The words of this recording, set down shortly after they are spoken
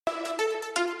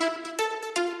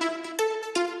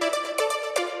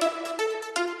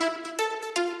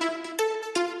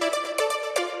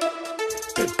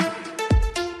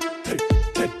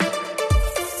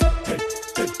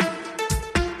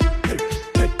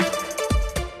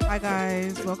Hi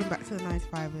guys, welcome back to the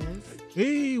 95ers.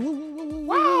 Hey,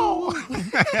 wow!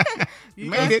 You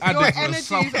Made guys, it. your This was energies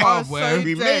subpar, are boy. so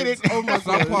We dense. made it. Oh my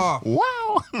god! Subpar.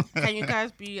 Wow! Can you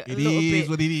guys be a It little is bit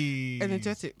what it is.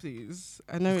 energetic, please?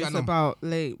 I know What's it's going on? about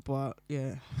late, but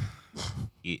yeah.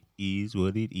 It is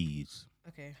what it is.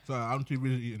 Okay. So I'm too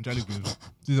busy eating jelly beans.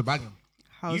 These are banging.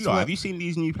 How's You lot, work? have you seen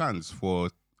these new plans for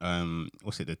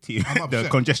what's it? I'm The upset.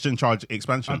 congestion charge I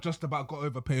expansion. just about got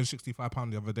over paying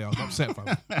 £65 the other day. I was upset,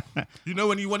 fam. You know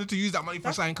when you wanted to use that money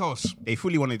for something else? They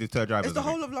fully wanted to deter drivers. It's the I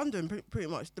think. whole of London, pretty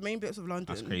much. The main bits of London.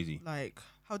 That's crazy. Like,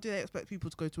 how do they expect people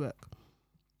to go to work?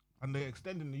 And they're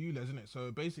extending the ULEZ, isn't it?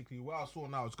 So basically, what I saw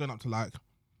now is going up to like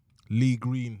Lee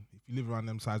Green. If you live around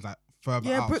them sides, like further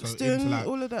Yeah, out, Brixton, so into like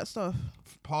all of that stuff.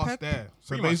 past Peck. there. So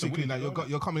Pretty much, so basically, wouldn't like you go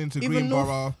you're coming into Even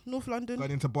Greenborough, North London. going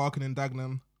into Barking and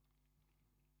Dagenham.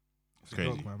 It's a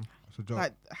Crazy. joke, man. It's a joke.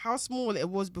 Like, how small it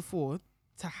was before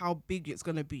to how big it's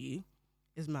going to be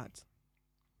is mad.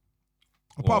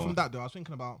 Apart Or- from that, though, I was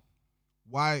thinking about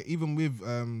why, even with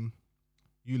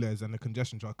ULEZ and the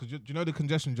congestion charge, because you know the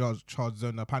congestion charge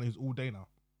zone apparently is all day now.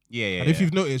 Yeah, yeah. And if yeah.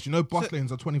 you've noticed, you know bus So-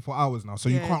 lanes are 24 hours now, so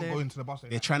you Yeah, can't they're- go into the bus lane.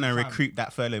 They're at trying to any time. recruit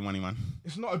that furlough money, man.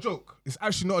 It's not a joke. It's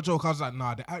actually not a joke. I was like,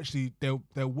 nah,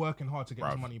 they're working hard to get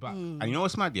Bruv. this money back. Mm. And you know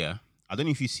what's mad? Yeah, I don't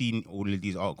know if you've seen all of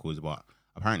these articles, but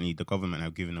apparently the government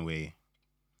have given away,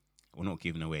 or not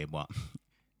given away, but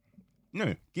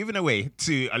no, given away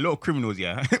to a lot of criminals.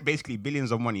 Yeah, basically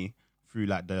billions of money through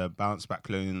like the bounce back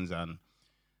loans and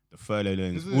the furlough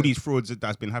loans. Is All it? these frauds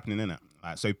that's been happening in it.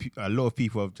 Like, so a lot of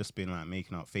people have just been like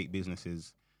making up fake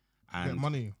businesses, Get and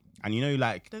money. and you know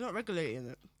like They're not regulating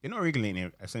it. they're not regulating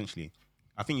it essentially.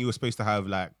 I think you were supposed to have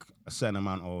like a certain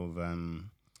amount of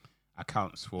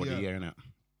accounts for Yeah. the year,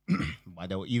 innit? But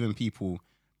there were even people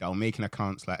that were making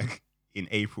accounts like in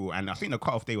April, and I think the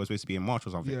cutoff day was supposed to be in March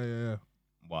or something. Yeah.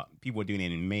 But people were doing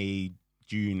it in May,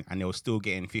 June, and they were still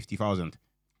getting 50,000.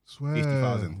 Swear.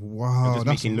 50,000. Wow. They're just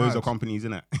that's making loads mad. of companies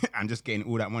in it and just getting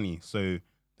all that money. So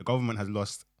the government has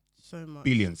lost So much.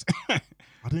 billions I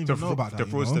didn't to, even know about that. to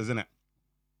you know? fraudsters, innit?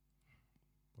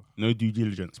 No due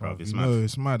diligence, bro. It's mad. No,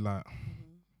 it's mad. Like,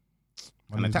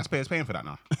 Mhm. And the taxpayers paying for that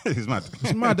now. It's mad.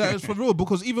 It's mad. That is for real,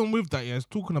 because even with that, yeah, it's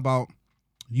talking about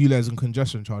ULEZ and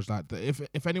congestion charge. Like,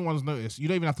 if anyone's noticed, you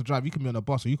don't even have to drive. You can be on a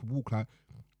bus or you can walk. Like,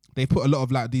 they put a lot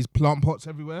of like these plant pots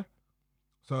everywhere.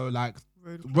 So like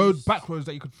back roads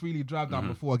that you could freely drive down Mhm.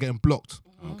 before are getting blocked.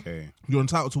 Mhm. Okay. You're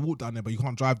entitled to walk down there, but you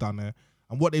can't drive down there.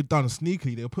 And what they've done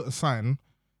sneakily, they'll put a sign,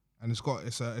 and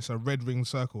it's a red ring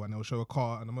circle, and they'll show a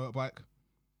car and a motorbike.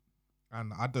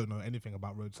 And I don't know anything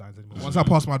about road signs anymore. Once I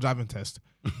pass my driving test,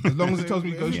 as long as it tells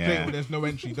me go straight Yeah. or there's no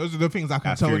entry, those are the things I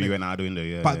can That tell. threw innit? you went out the window,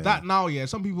 yeah. But yeah. that now, yeah,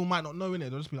 some people might not know in it.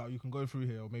 They'll just be like, you can go through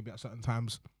here, or maybe at certain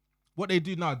times. What they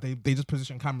do now, they just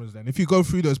position cameras. Then, if you go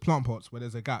through those plant pots where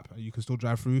there's a gap and you can still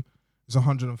drive through, it's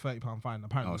 £130 fine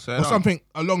apparently, Oh, so or no. something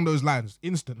along those lines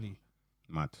instantly.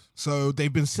 Mad. So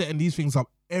they've been setting these things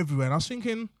up everywhere, and I was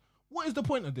thinking, what is the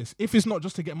point of this if it's not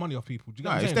just to get money off people? Do you get No,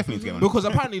 what I'm it's saying? definitely to get money. Because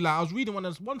apparently, like, I was reading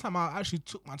one time I actually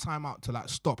took my time out to like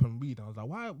stop and read. I was like,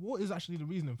 why? What is actually the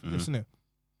reasoning for this? Mhm. Innit?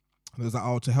 And it was like,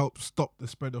 oh, to help stop the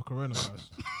spread of coronavirus.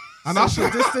 And I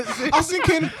was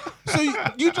thinking, so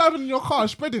you driving in your car and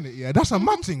spreading it, yeah? That's a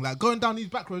mad thing, like going down these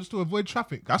back roads to avoid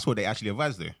traffic. That's what they actually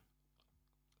advised, though. Do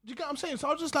you get what I'm saying? So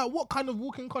I was just like, what kind of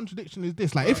walking contradiction is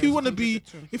this? Like, Right, if you it's want to be,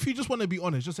 contradiction. if you just want to be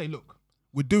honest, just say, look,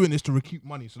 we're doing this to recoup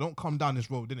money, so don't come down this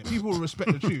road, innit? People will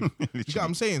respect the truth. You get what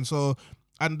I'm saying? So,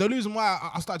 and the reason why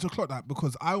I started to clock that,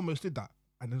 because I almost did that.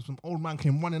 And then some old man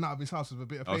came running out of his house with a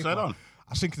bit of Oh, paper. so on.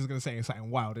 I think he's gonna say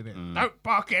something wild, innit? Mm. Don't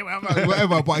park it,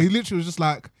 whatever. But he literally was just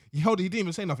like, he didn't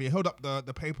even say nothing. He held up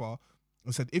the paper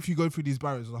and said, if you go through these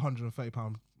barriers, there's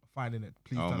 £130 fine in it.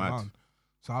 Please Oh, turn mad. around.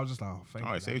 So I was just like, oh, thank Oh,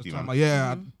 you. it saved I just you, turned man.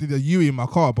 yeah, Mhm. I did a U in my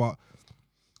car, but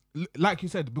like you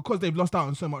said, because they've lost out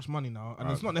on so much money now, and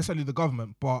it's Right. not necessarily the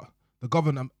government, but the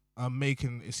government are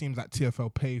making it seems like TFL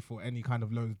pay for any kind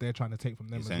of loans they're trying to take from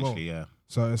them as well. Essentially, yeah.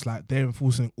 So it's like they're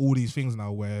enforcing all these things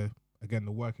now where, again,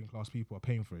 the working class people are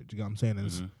paying for it. Do you get what I'm saying? And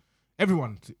it's Mhm.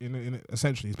 everyone in it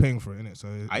essentially is paying for it, innit? So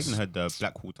I it's- even heard the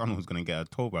Blackwall Tunnel was going to get a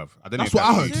toll, bruv. I don't know That's if what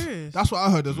I that's heard. true. Serious? that's what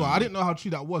I heard as well. I Mm. didn't know how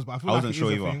true that was, but I feel I like wasn't it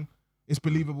sure is a either. thing. It's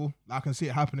believable. I can see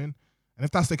it happening. And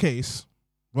if that's the case,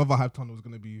 Rotherhithe Tunnel is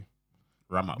going to be,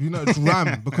 Ram up. it's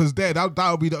ram, because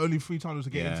that'll be the only free tunnel to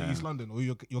get into Yeah. East London, or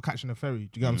you're catching a ferry.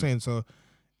 Do you get what I'm Mhm. saying? So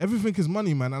everything is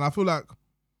money, man. And I feel like,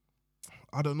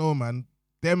 I don't know, man.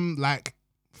 Them like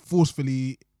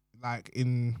forcefully, like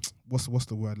in what's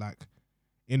the word, like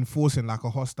enforcing like a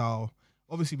hostile.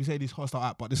 Obviously, we say this hostile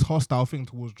act, but this hostile thing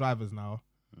towards drivers now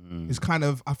Mm. is kind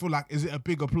of. I feel like, is it a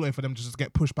bigger ploy for them to just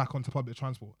get pushed back onto public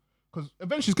transport? Because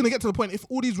eventually it's going to get to the point, if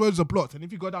all these roads are blocked and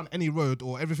if you go down any road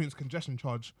or everything's congestion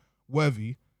charge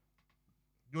worthy,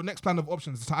 your next plan of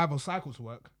options is to either cycle to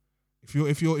work.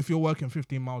 If you're working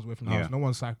 15 miles away from the house, no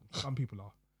one's cycling. Some people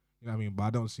are. You know what I mean? But I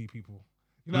don't see people.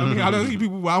 You know what I mean? I don't see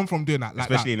people where I'm from doing that. Like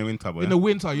Especially that. in the winter, boy. In the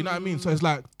winter, you know what I mean? So it's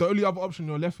like the only other option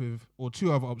you're left with, or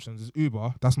two other options, is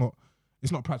Uber. It's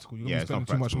not practical. You're going to be spending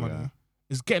too much money. Yeah.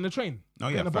 It's getting a train. Oh,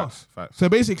 getting yeah, a bus. facts. So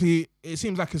basically, it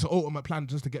seems like it's an ultimate plan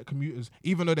just to get commuters,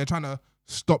 even though they're trying to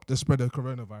stop the spread of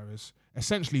coronavirus.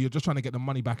 Essentially, you're just trying to get the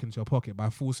money back into your pocket by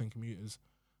forcing commuters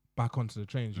back onto the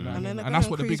trains. You know what I And mean? then And that's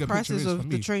what the bigger picture prices is for of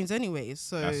the me. trains anyways.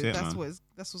 So That's it, that's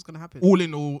what's gonna happen. All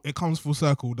in all, it comes full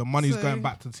circle. The money's So, going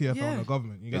back to TFL yeah. and the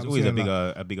government. You get There's what I'm always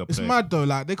saying? a bigger It's play. mad though.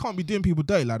 Like they can't be doing people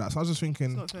dirty like that. So I was just It's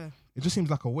thinking, not fair. it just seems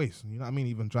like a waste. You know what I mean?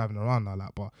 Even driving around like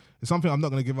that. But it's something I'm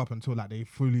not gonna give up until like they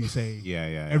fully say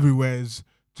Yeah. everywhere's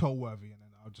toll worthy, and then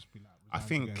I'll just be like. I resigned to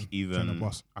think getting train and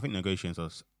bus. I think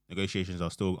negotiations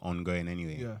are still ongoing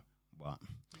anyway. Yeah. But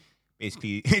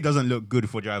basically, it doesn't look good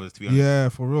for drivers, to be honest. Yeah,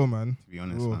 for real, man. To be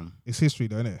honest, Real. man. It's history,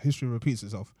 though, isn't it? History repeats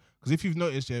itself. Because if you've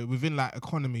noticed, yeah, within like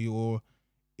economy or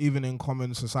even in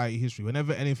common society history,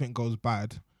 whenever anything goes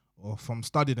bad, or from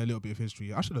studying a little bit of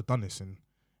history, I should have done this in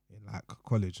like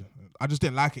college. I just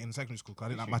didn't like it in secondary school because I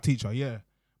didn't like my teacher. Yeah,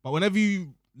 but whenever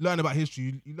you learn about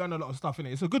history, you learn a lot of stuff in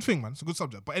it. It's a good thing, man. It's a good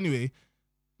subject. But anyway,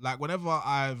 like whenever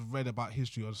I've read about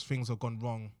history or things have gone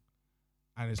wrong,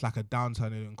 and it's like a downturn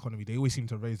in the economy, they always seem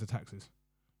to raise the taxes.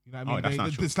 You know what I mean? That's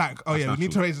natural. It's like, That's we need to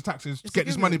natural. raise the taxes, It's get a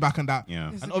this given. money back and that.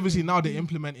 Yeah. It's And a obviously given. now they're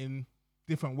implementing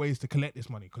different ways to collect this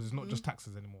money because it's not just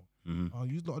taxes anymore. Mm-hmm. Oh,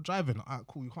 you're not driving. All right,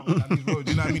 cool. You can't go down these roads.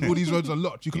 You know what I mean? All these roads are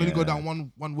locked. You can only go Yeah.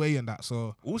 down one way and that.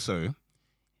 So Also,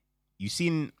 you've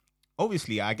seen,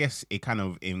 obviously, I guess it kind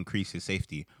of increases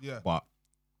safety, yeah, but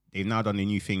they've now done a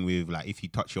new thing with, like, if you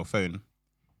touch your phone,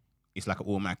 it's like an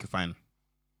automatic fine.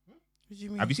 What do you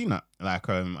mean? Have you seen that? Like,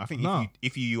 I think No.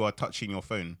 if you are touching your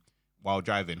phone while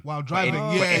driving, while driving,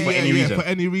 any- yeah, for yeah, any yeah, reason. for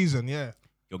any reason, yeah.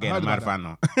 you're I getting a heard mad about fine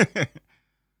now.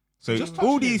 So Just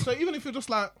all touching it. these, So even if you're just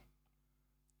like,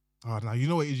 oh no, you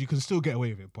know what it is, you can still get away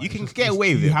with it. But you it's can just- get it's-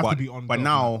 away with you it, have but, to be on. but guard,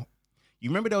 now, like, you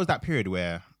remember there was that period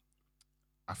where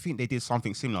I think they did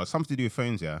something similar, something to do with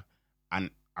phones, yeah, and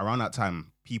around that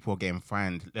time, people were getting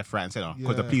fined left, right, and center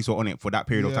because the Yeah. police were on it for that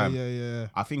period of time. Yeah.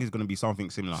 I think it's going to be something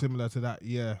similar. Similar to that,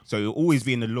 yeah. So it'll always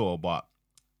be in the law, but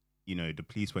you know the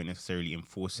police won't necessarily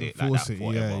enforce it like that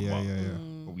forever. but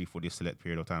Mm. Probably for this select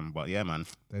period of time. But yeah, man,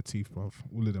 They're teeth, bruv.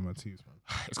 All of them are teeth, man.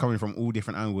 it's coming from all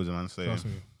different angles, man. So Trust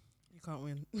me. You can't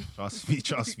win. trust me,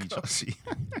 trust me.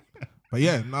 But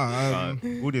yeah, no.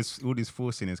 All this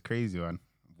forcing is crazy, man.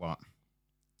 But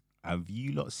have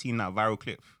you lot seen that viral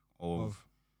clip of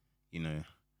you know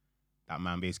that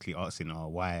man basically asking, "Oh,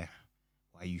 why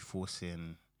are you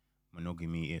forcing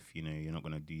monogamy if you know you're not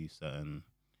gonna do certain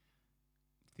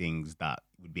things that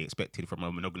would be expected from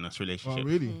a monogamous Oh, relationship?"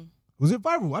 really? Mm. Was it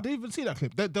viral? I didn't even see that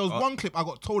clip. There was Oh. one clip I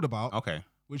got told about, Okay.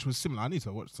 which was similar. I need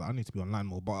to watch that. I need to be online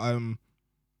more. But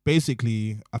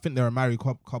basically, I think they're a married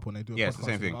couple and they do a Yeah, podcast. it's the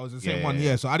same thing. I was the Yeah, same yeah, one, yeah.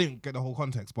 yeah. So I didn't get the whole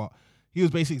context, but he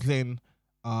was basically saying,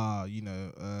 he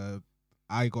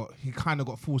kind of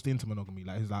got forced into monogamy.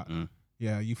 Like he's like, Mm.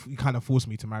 yeah, you kind of forced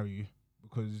me to marry you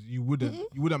because you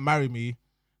wouldn't marry me.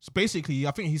 So basically,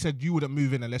 I think he said you wouldn't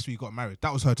move in unless we got married.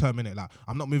 That was her term, innit? Like,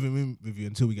 I'm not moving in with you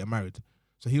until we get married.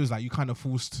 So he was like, you kind of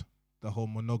forced the whole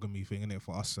monogamy thing, innit,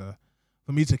 for us,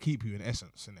 for me to keep you in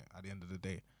essence, innit, at the end of the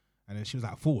day. And then she was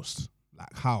like, forced?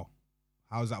 Like, how?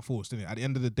 How is that forced, innit? At the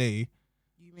end of the day,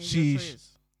 You made She- your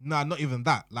choice. nah, not even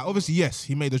that. Like, obviously, yes,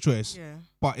 he made the choice, Yeah.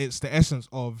 but it's the essence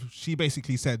of, she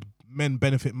basically said men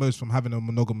benefit most from having a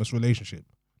monogamous relationship.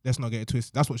 Let's not get it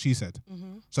twisted. That's what she said.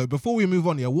 Mm-hmm. So before we move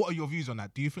on, yeah, what are your views on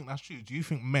that? Do you think that's true? Do you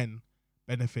think men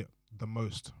benefit the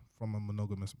most from a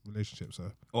monogamous relationship?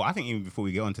 So Oh, I think even before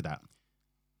we get on to that,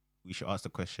 we should ask the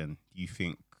question: do you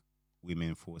think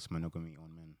women force monogamy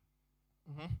on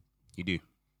men? You do.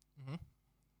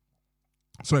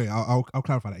 sorry, I'll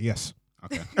clarify that. Yes.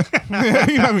 Okay.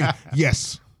 You know what I mean?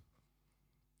 Yes.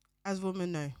 As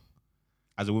women, no.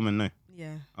 As a woman, no.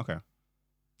 Yeah. Okay.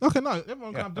 Okay, no,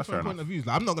 everyone Yeah, can have that's different fair point of views.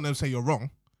 Like, I'm not gonna say you're wrong.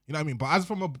 You know what I mean? But as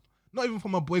from not even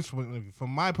from a boy's point of view, from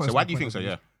my personal So why do you point think of so? view,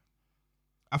 Yeah.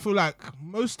 I feel like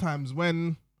most times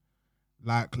when,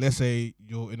 like, let's say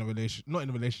you're in a not in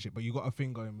a relationship, but you got a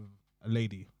thing going with a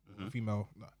lady, a Mhm. female,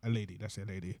 a lady, let's say a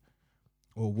lady,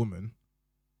 or a woman,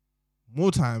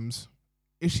 more times,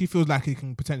 if she feels like it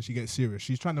can potentially get serious,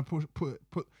 she's trying to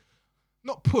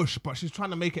not push, but she's trying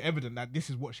to make it evident that this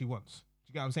is what she wants. Do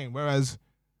you get what I'm saying? Whereas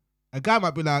a guy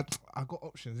might be like, I've got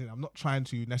options, I'm not trying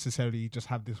to necessarily just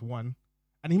have this one.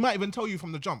 And he might even tell you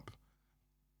from the jump,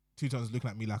 Two Tones looking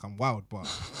at me like I'm wild, but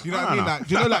you know No, what I mean? no. Like,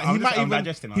 do you know, like I'm he just- might I'm even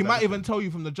digesting, I'm he might digesting. even tell you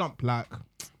from the jump, like,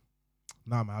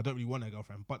 nah, man, I don't really want a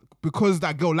girlfriend. But because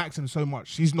that girl likes him so much,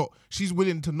 she's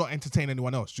willing to not entertain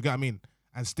anyone else. Do you get what I mean?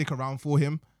 And stick around for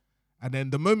him. And then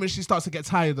the moment she starts to get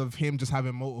tired of him just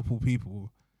having multiple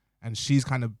people, and she's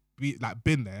kind of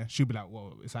been there, she'll be like,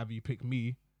 well, it's either you pick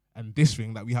me and this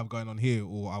thing that we have going on here,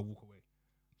 or I'll walk away.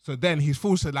 So then he's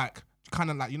forced to like kind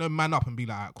of like, you know, man up and be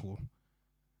like, alright, cool.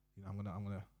 You know, I'm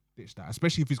gonna ditch that.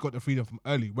 Especially if he's got the freedom from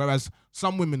early. Whereas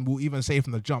some women will even say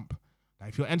from the jump, like,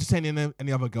 if you're entertaining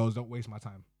any other girls, don't waste my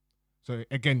time. So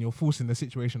again, you're forcing the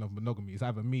situation of monogamy. It's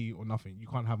either me or nothing. You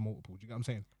can't have multiple. Do you get what I'm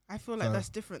saying? I feel like So- that's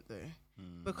different though,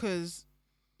 because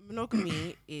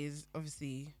monogamy is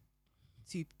obviously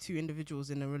two individuals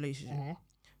in a relationship.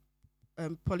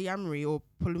 Polyamory or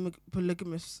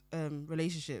polygamous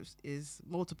relationships is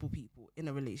multiple people in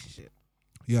a relationship,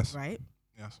 Yes. right?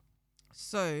 Yes.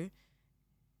 So,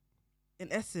 in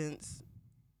essence,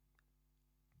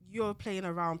 you're playing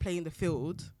the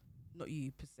field, not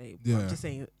you per se, but Yeah. I'm just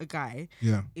saying a guy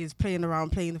Yeah. is playing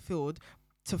the field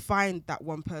to find that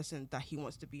one person that he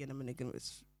wants to be in a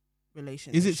monogamous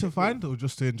relationship. Is it to with. find or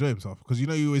just to enjoy himself? Because you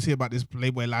know you always hear about this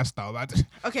playboy lifestyle. But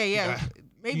Okay, yeah, Yeah.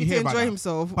 maybe You to hear about enjoy that.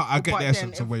 himself. I get the then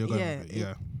essence of if- where you're going yeah, with it. in-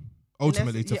 Yeah. in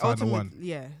Ultimately, to essence- find the one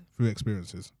Yeah. through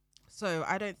experiences. So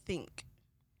I don't think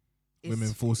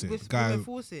Women force it. Women Guy-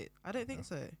 force it. I don't think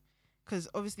so. Because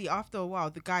obviously, after a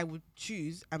while, the guy would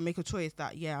choose and make a choice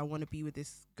that I want to be with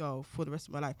this girl for the rest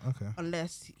of my life, Okay.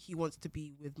 unless he wants to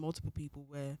be with multiple people,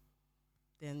 where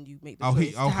then you make the I'll choice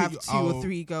hit- to I'll have hit- two I'll- or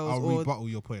three girls, I'll or rebuttal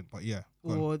your point, but yeah.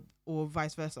 go on. or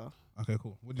vice versa. Okay,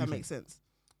 cool. What do That you think? makes sense.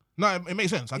 No, it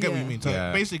makes sense. I get what you Yeah. mean. So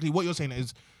Yeah. basically, what you're saying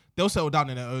is they'll settle down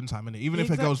in their own time, innit? Even if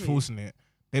a girl's Exactly. forcing it,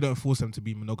 they don't force them to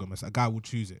be monogamous. A guy will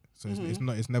choose it, so Mm-hmm.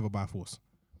 it's never by force.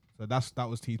 So that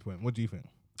was T's point. What do you think?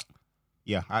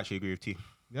 Yeah, I actually agree with T.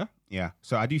 Yeah? Yeah.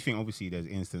 So I do think obviously there's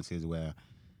instances where,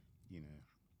 you know,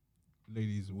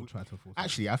 Ladies will try to force. it.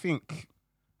 actually I think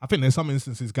I think there's some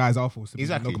instances guys are forced to be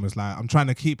Exactly. monogamous. Like, I'm trying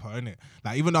to keep her, innit?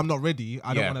 Like, even though I'm not ready,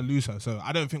 I don't Yeah. want to lose her. So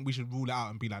I don't think we should rule it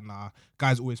out and be like, nah,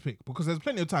 guys always pick. Because there's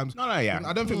plenty of times. no, yeah.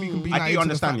 I don't think we can be I do naive to the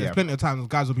understand, fact yeah. There's plenty of times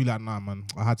guys will be like, nah, man,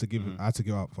 I had to give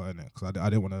up for her, innit? Because I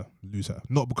didn't want to lose her.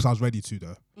 Not because I was ready to,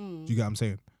 though. Mm. Do you get what I'm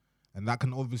saying? And that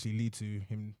can obviously lead to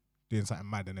him doing something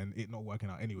mad and then it not working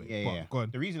out anyway. Yeah, But yeah. go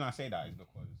on. The reason I say that is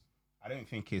because I don't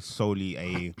think it's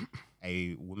solely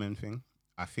a woman thing.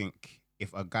 I think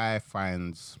if a guy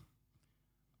finds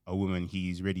a woman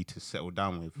he's ready to settle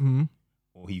down with, Mhm.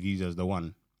 or he views as the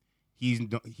one,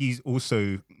 he's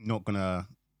also not gonna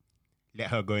let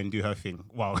her go and do her thing.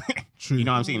 Well, True. you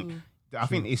know what I'm saying? Mm. I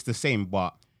think it's the same,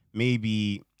 but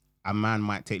maybe a man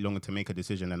might take longer to make a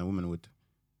decision than a woman would.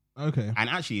 Okay. And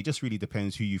actually, it just really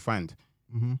depends who you find.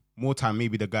 Mm-hmm. More time,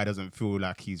 maybe the guy doesn't feel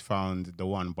like he's found the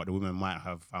one, but the woman might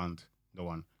have found the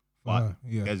one. But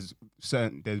Yeah. there's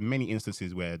many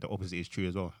instances where the opposite is true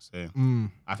as well. So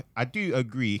Mm. I do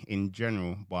agree in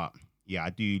general, but yeah, I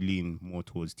do lean more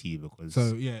towards T because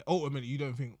So, yeah, ultimately, you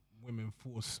don't think women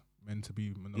force men to be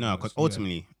monogamous? no, because Yeah.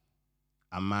 ultimately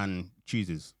a man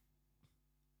chooses.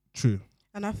 True.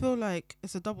 And I feel like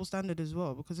it's a double standard as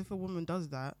well, because if a woman does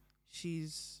that,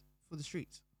 she's for the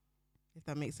streets. If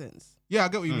that makes sense. Yeah, I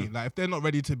get what you Mm. mean. Like, if they're not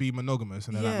ready to be monogamous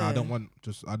and they're like, nah, I don't want to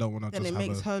just Then have it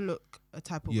makes her look a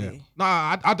type of Yeah. way. No,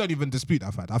 I don't even dispute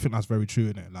that fact. I think that's very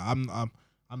true, innit? Like,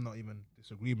 I'm not even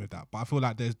disagreeing with that. But I feel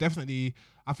like there's definitely,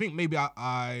 I think maybe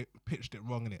I pitched it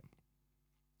wrong in it.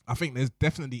 I think there's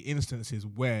definitely instances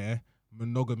where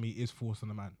monogamy is forced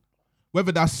on a man.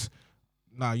 Whether that's,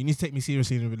 nah, you need to take me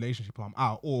seriously in a relationship or I'm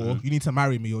out, or you need to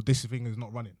marry me or this thing is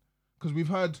not running. Because we've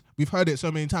heard it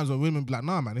so many times where women be like,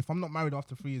 nah, man, if I'm not married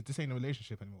after 3 years, this ain't a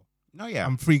relationship anymore. No, yeah.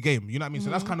 I'm free game. You know what I mean?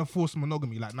 So that's kind of forced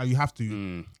monogamy. Like, now you have to.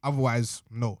 Mm. Otherwise,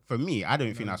 no. For me, I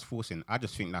don't think that's forcing. I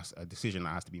just think that's a decision that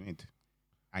has to be made,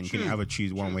 and you True. can either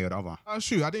choose one way or the other. That's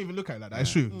true. I didn't even look at it like that.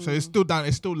 It's true. So it's still down.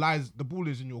 It still lies. The ball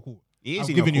is in your court. It is I've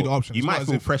in your given you court. the option. You It's not might as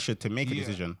feel if- pressured to make a Yeah.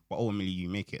 decision, but ultimately you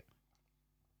make it.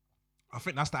 I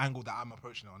think that's the angle that I'm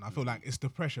approaching it on. I feel like it's the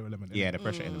pressure element. Yeah, innit? the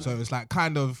pressure element. So it's like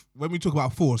kind of when we talk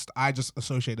about forced, I just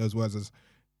associate those words as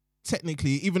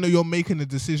technically, even though you're making a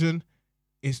decision,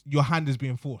 it's your hand is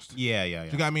being forced. Yeah, Do you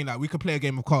get what I mean? Like we could play a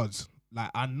game of cards.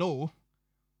 Like I know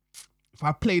if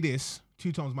I play this,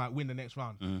 Two Tones might win the next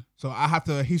round. Mhm. So I have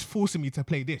to. He's forcing me to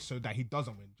play this so that he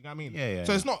doesn't win. Do you know what I mean? Yeah.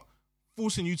 So it's not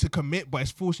forcing you to commit, but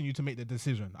it's forcing you to make the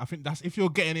decision. I think that's if you're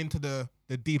getting into the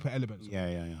deeper elements.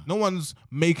 Yeah. No one's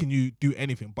making you do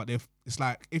anything, but if it's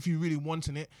like if you really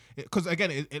wanting it, because again,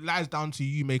 it lies down to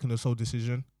you making the sole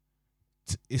decision.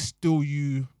 It's still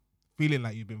you feeling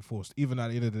like you've been forced. Even at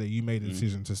the end of the day, you made the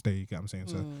decision to stay. You get what I'm saying?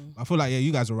 So Mm. I feel like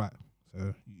you guys are right.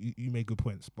 So you made good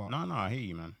points, but No, I hear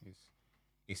you, man.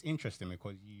 It's interesting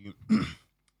because you,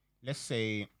 let's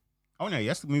say,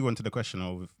 let's move on to the question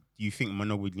of, do you think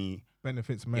monogamy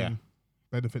benefits men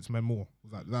more?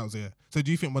 That was it. So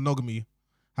do you think monogamy,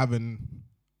 having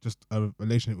just a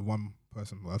relationship with one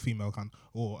person, or a female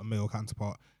or a male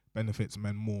counterpart, benefits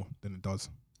men more than it does?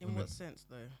 In what sense,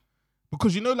 though?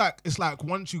 Because like it's like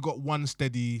once you got one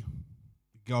steady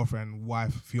girlfriend,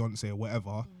 wife, fiance, or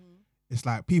whatever, it's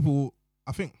like people.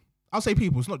 I think I'll say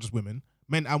people. It's not just women,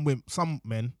 men and women. Some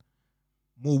men,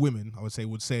 more women, I would say,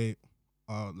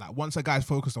 like once a guy's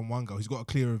focused on one girl, he's got a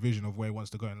clearer vision of where he wants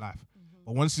to go in life.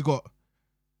 But once he's got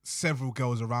several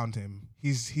girls around him,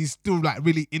 he's still like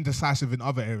really indecisive in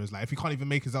other areas. Like if he can't even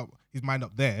make his mind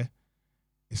up there,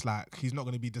 it's like he's not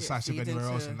going to be decisive feeds anywhere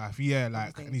else into in life. Yeah, like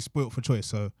everything. and he's spoilt for choice,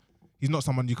 so he's not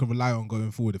someone you can rely on going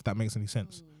forward. If that makes any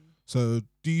sense. So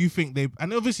do you think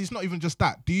and obviously it's not even just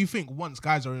that. Do you think once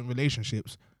guys are in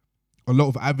relationships, a lot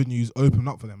of avenues open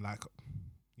up for them? Like,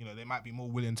 they might be more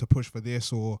willing to push for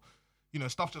this, or,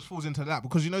 stuff just falls into that.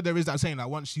 Because, there is that saying that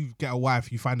once you get a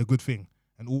wife, you find a good thing.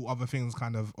 And all other things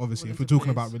kind of, obviously, Fall if we're into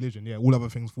talking place. about religion, all other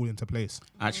things fall into place.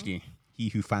 actually, he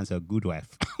who finds a good wife.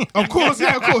 Of course,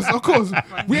 of course.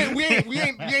 We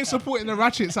ain't supporting the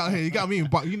ratchets out here, you get what I mean?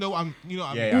 But you know what I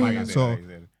mean? So,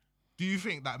 do you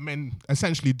think that men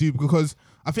essentially do? Because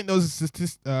I think there was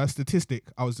a statistic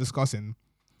I was discussing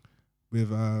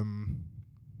with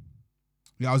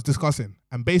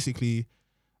and basically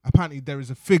apparently there is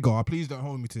a figure. Please don't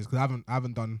hold me to this because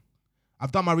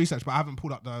I've done my research, but I haven't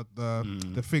pulled up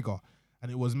the figure.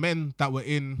 And it was men that were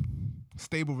in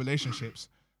stable relationships,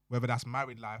 whether that's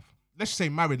married life, let's just say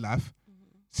married life,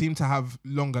 seem to have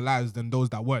longer lives than those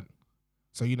that weren't.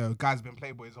 So guy's been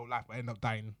playboy his whole life but end up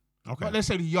dying. Okay. Not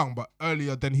necessarily young, but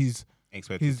earlier than his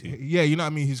Expected to. you know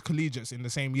what I mean, his collegiates in the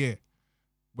same year.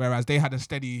 Whereas they had a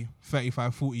steady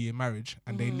 35, 40 year marriage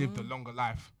and they lived a longer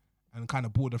life and kind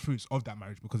of bore the fruits of that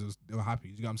marriage because they were happy.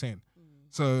 You get what I'm saying?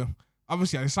 So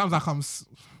obviously it sounds like I'm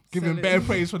giving Selling. bare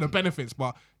praise for the benefits,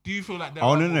 but do you feel like there Oh,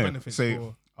 are no, more no. benefits?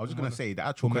 So I was just going to say, the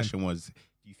actual for men. question was,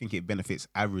 do you think it benefits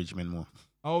average men more?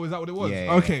 Oh, is that what it was?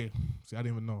 Yeah. Okay. See, I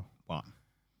didn't even know. But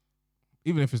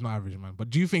Even if it's not average, man. But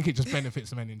do you think it just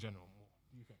benefits men in general more?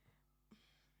 Do you think?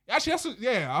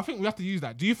 Actually, I think we have to use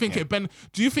that. Do you think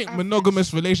do you think Average.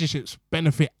 monogamous relationships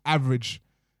benefit average?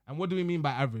 And what do we mean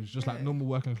by average? Just like Yeah. normal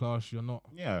working class, you're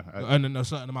yeah, earning a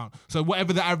certain amount. So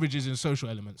whatever the average is in social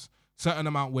elements, certain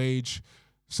amount wage,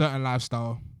 certain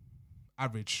lifestyle,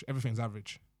 average. Everything's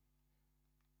average.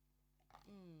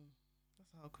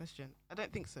 That's a hard question. I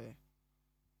don't think so.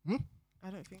 Hmm? I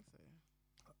don't think so.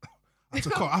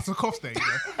 That's a cough there.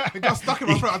 It got stuck in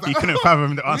my throat. I was you like, couldn't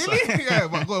fathom the answer. really? Yeah,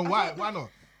 but go on. Why not?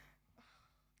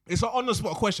 It's an on the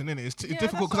spot question, isn't it? It's Yeah,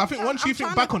 difficult because I that's what think I'm once trying- you I'm think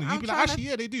trying back to- on it, you'd I'm be like, trying to- actually,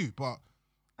 yeah, they do. But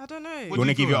I don't know. You What want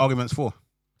do to give feel your like? arguments for?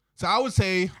 so I would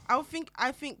say, I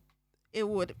think it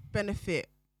would benefit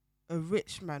a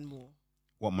rich man more.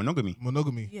 What, monogamy?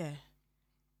 monogamy. Yeah.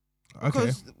 Okay.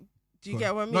 Because do you Go get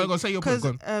on. what I mean? No, I'm gonna say your point.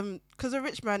 Go on. Because a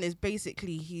rich man is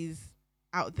basically he's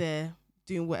out there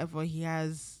doing whatever. He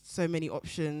has so many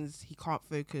options. He can't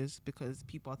focus because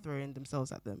people are throwing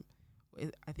themselves at them.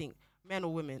 I think men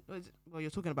or women. Well, you're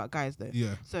talking about guys though.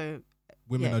 Yeah, So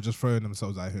women yeah. are just throwing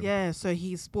themselves at him. yeah. So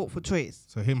he's sport for choice.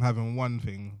 So him having one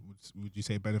thing, would you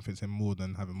say benefits him more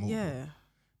than having multiple? Yeah.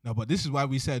 No, but this is why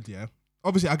we said,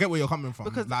 obviously I get where you're coming from.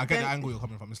 Because Like, I get the then- angle you're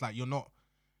coming from. It's like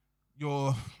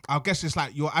I guess it's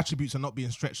like your attributes are not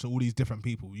being stretched to all these different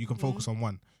people. You can focus on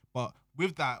one. But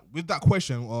with that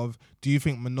question of do you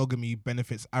think monogamy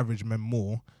benefits average men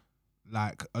more?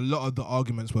 Like a lot of the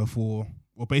arguments were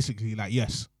basically like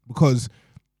yes, because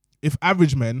if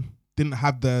average men didn't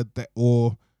have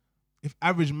if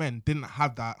average men didn't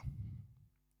have that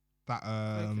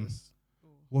Focus.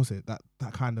 what was it that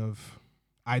kind of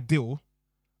ideal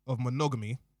of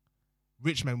monogamy,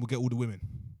 rich men will get all the women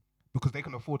because they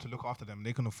can afford to look after them,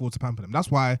 they can afford to pamper them.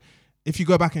 That's why if you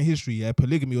go back in history,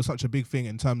 polygamy was such a big thing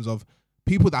in terms of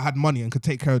people that had money and could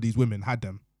take care of these women had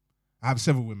them. I have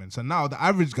several women. So now the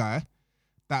average guy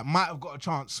that might have got a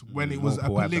chance when it was a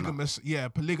Multiple have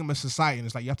them. polygamous society, and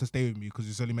it's like you have to stay with me because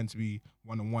it's only meant to be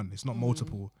one-on-one. It's not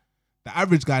multiple. The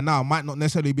average guy now might not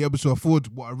necessarily be able to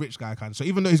afford what a rich guy can. So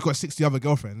even though he's got 60 other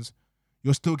girlfriends,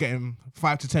 you're still getting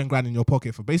 5 to 10 grand in your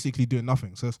pocket for basically doing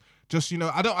nothing. So it's just,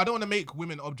 I don't want to make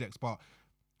women objects, but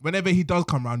whenever he does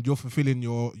come around, you're fulfilling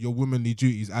your womanly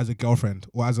duties as a girlfriend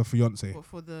or as a fiance But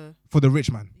for the for the rich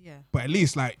man. But at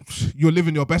least like you're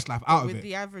living your best life out of with it.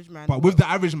 the average man. But with the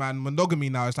average man, monogamy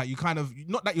now, it's like you kind of,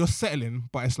 not that you're settling,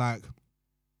 but it's like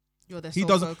You're their He sole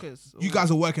doesn't- focus. you guys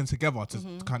are working together to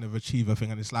Mhm. kind of achieve a thing,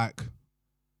 and it's like,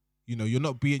 you know, you're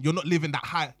not living that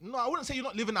high. No, I wouldn't say you're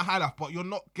not living that high life, but you're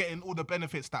not getting all the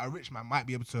benefits that a rich man might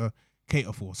be able to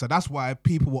cater for. So that's why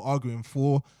people were arguing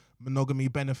for monogamy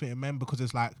benefiting men, because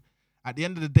it's like, at the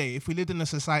end of the day, if we lived in a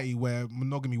society where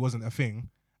monogamy wasn't a thing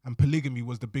and polygamy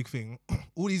was the big thing,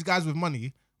 all these guys with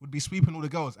money would be sweeping all the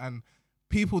girls, and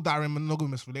people that are in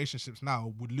monogamous relationships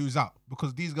now would lose out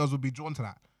because these girls would be drawn to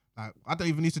that. Like, I don't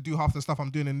even need to do half the stuff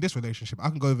I'm doing in this relationship. I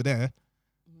can go over there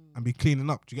and be cleaning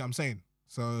up. Do you get what I'm saying?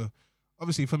 So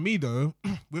obviously for me though,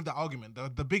 with that argument,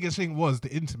 the biggest thing was the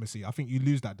intimacy. I think you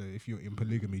lose that though if you're in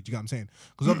polygamy. Do you get what I'm saying?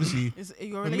 Because obviously,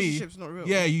 Your for me, relationship's not real.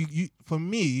 yeah, you for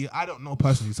me, I don't know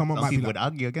personally. Someone Some might be people like, would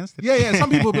argue against it. yeah. Some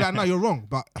people would be like, no, you're wrong.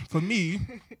 But for me,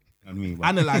 Not me, but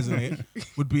analyzing it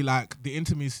would be like the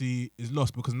intimacy is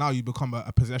lost because now you become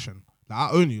a possession. Like,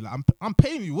 I own you. Like, I'm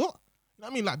paying you. What? You know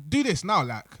what I mean? Like, do this now.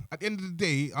 Like, at the end of the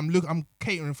day, I'm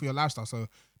catering for your lifestyle. So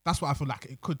that's what I feel like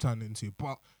it could turn into.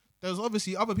 But there's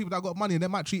obviously other people that got money. They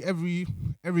might treat every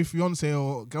fiance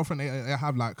or girlfriend they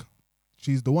have like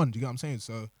she's the one. Do you get what I'm saying?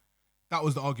 So that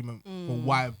was the argument for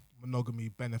why monogamy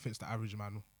benefits the average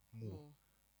man more.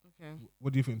 Okay.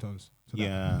 What do you think, Tones? to that?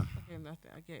 yeah. Okay,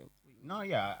 I get it. No,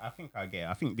 yeah, I think I get it.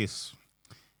 I think this,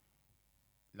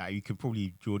 like, you could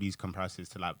probably draw these comparisons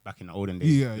to like back in the olden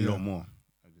days Yeah, a yeah. lot more,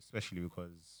 especially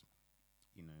because,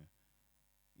 you know,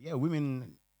 yeah,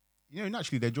 women, you know,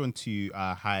 naturally they're drawn to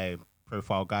a high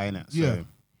profile guy in it. So Yeah.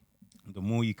 the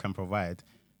more you can provide,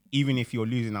 even if you're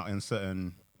losing out on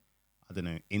certain, I don't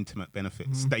know, intimate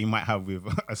benefits that you might have with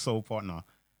a soul partner,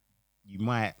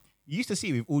 you used to see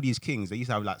it with all these kings, they used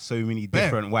to have like so many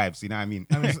different wives, you know what I mean?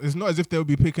 And it's not as if they'll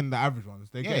be picking the average ones.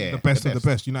 They get Yeah, the best the of the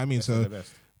best. You know what I mean? Best of the So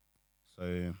best.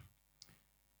 So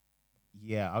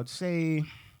yeah, I would say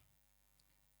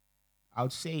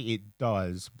it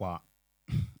does, but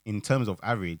in terms of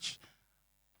average,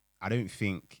 I don't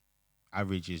think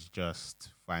average is just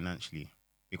financially,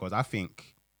 because I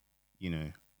think, you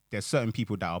know, there's certain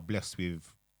people that are blessed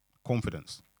with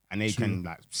confidence and they True. can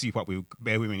like sweep up with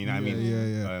bare women, you know what I mean?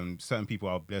 Yeah. Certain people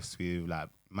are blessed with like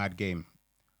mad game,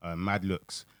 mad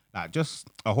looks, like just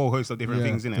a whole host of different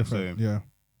things in it. So yeah.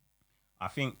 I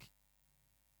think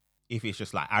if it's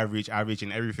just like average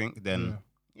in everything, then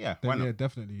yeah, why not? Yeah,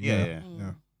 definitely. Yeah.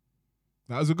 Yeah.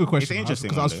 That was a good question. It's an interesting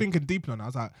because I was one, thinking deeply on it. I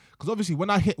was like, because obviously when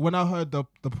I heard the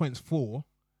points 4, I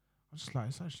was just like,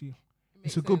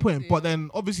 it's a good point. But then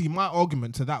obviously my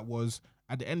argument to that was,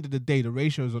 at the end of the day, the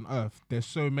ratios on Earth, there's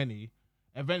so many.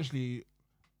 Eventually,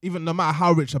 even no matter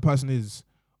how rich a person is,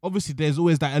 obviously there's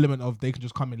always that element of they can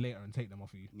just come in later and take them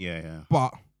off of you. Yeah.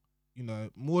 But you know,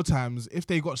 more times if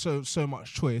they got so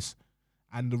much choice,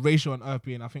 and the ratio on Earth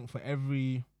being, I think for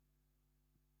every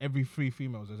 3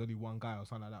 females, there's only 1 guy or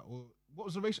something like that. Or what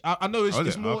was the ratio? I know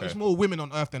it's more women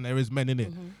on Earth than there is men in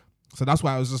it. So that's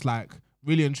why I was just like,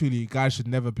 really and truly, guys should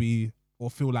never be or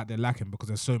feel like they're lacking because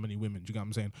there's so many women. Do you get what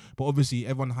I'm saying? But obviously,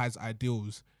 everyone has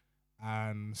ideals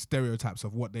and stereotypes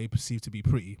of what they perceive to be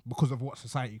pretty because of what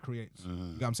society creates. You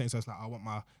get what I'm saying? So it's like, I want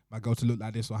my girl to look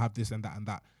like this or have this and that and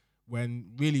that.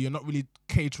 When really, you're not really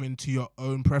catering to your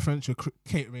own preference. You're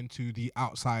catering to the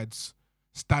outside's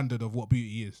standard of what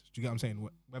beauty is. Do you get what I'm saying?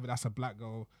 Whether that's a black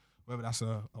girl, whether that's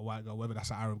a white girl, whether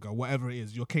that's an Arab girl, whatever it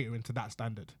is, you're catering to that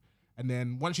standard. And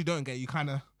then once you don't get it, you kind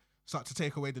of start to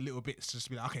take away the little bits to just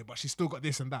be like, okay, but she's still got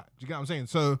this and that. Do you get what I'm saying?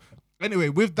 So anyway,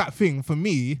 with that thing, for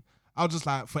me, I was just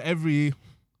like, for every,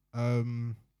 I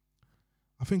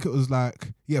think it was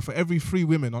like, for every 3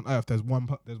 women on Earth, there's one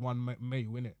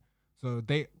male in it. So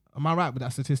am I right with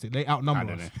that statistic? They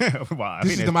outnumber us. I don't know. Well, I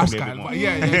This think is the there's maths probably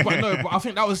a guy. bit more. But I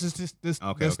think that was the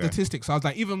Okay. statistics. So I was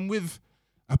like, even with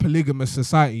a polygamous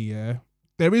society,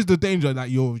 there is the danger that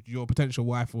your potential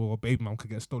wife or baby mom could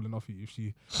get stolen off you if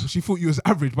she thought you was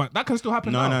average, but that can still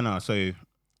happen. No. So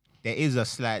there is a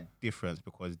slight difference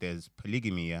because there's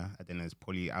polygamy, and then there's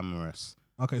polyamorous.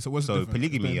 Okay, so what's the So difference?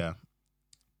 polygamy,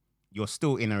 you're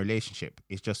still in a relationship.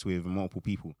 It's just with multiple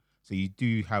people. So you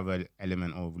do have an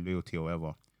element of loyalty or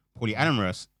whatever.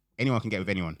 Polyamorous, anyone can get with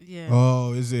anyone. Yeah.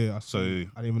 Oh, is it? So I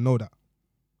didn't even know that.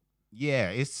 yeah,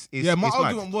 it's My it's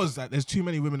argument mad. was that there's too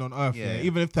many women on Earth. Yeah.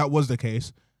 Even if that was the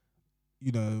case,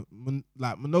 you know,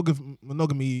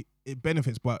 monogamy, it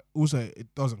benefits, but also it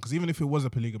doesn't. Because even if it was a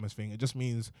polygamous thing, it just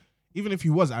means, even if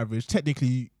you was average,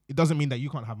 technically, it doesn't mean that you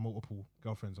can't have multiple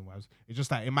girlfriends and wives. It's just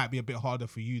that it might be a bit harder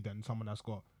for you than someone that's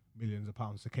got millions of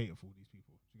pounds to cater for all these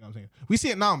people. You know what I'm saying? We see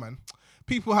it now, man.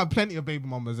 People have plenty of baby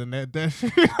mamas and they're But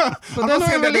they're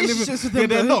not in relationships with them.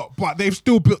 they're though. not, but they've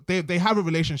still built, they have a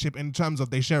relationship in terms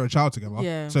of they share a child together.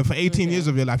 Yeah. So for 18 Okay. years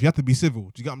of your life, you have to be civil.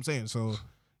 Do you get what I'm saying? So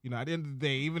You know, at the end of the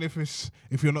day, even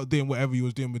if you're not doing whatever you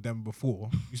was doing with them before,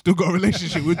 you still got a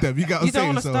relationship with them. You got. You don't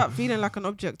want to start feeling like an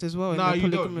object as well in a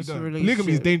polygamous relationship.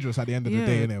 Polygamy is dangerous at the end of the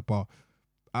day, innit? But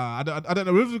I don't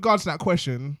know. With regards to that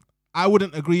question, I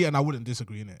wouldn't agree and I wouldn't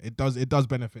disagree in it. It does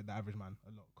benefit the average man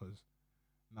a lot because.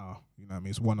 No, you know what I mean?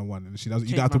 It's one-on-one and she doesn't.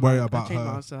 You don't have to worry about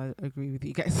her. I agree with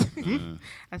you guys.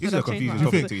 It's a confusing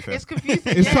topic, to be fair. It's confusing.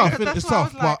 It's tough. That's It's why I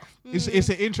was tough, like, but it's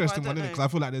an interesting one, innit? Because I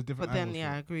feel like there's different. But then, angles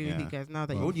I agree with you guys. Now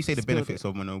that what would you say the benefits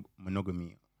of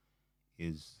monogamy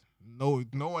is? No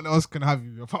one else can have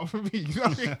you apart from me. You know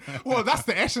what I mean? Well, that's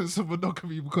the essence of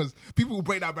monogamy because people will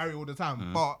break that barrier all the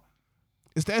time. But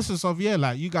it's the essence of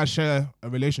like you guys share a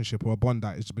relationship or a bond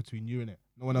that is between you and it.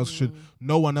 No one else should.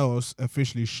 No one else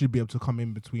officially should be able to come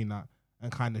in between that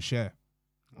and kind of share,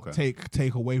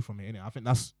 take away from it. Innit? I think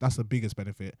that's the biggest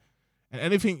benefit. And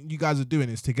anything you guys are doing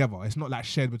is together. It's not like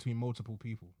shared between multiple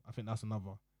people. I think that's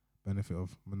another benefit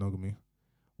of monogamy.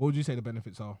 What would you say the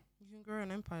benefits are? You can grow an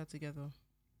empire together.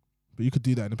 But you could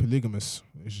do that in a polygamous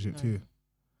relationship too.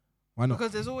 Why not?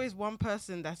 Because there's always one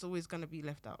person that's always going to be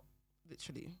left out,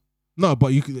 literally. No,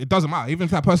 but it doesn't matter. Even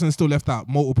if that person is still left out,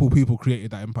 multiple people created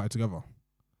that empire together.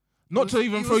 Not to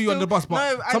even throw you on the bus,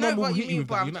 but someone will hit you with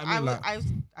that. You know what I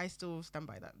mean? I still stand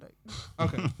by that, though.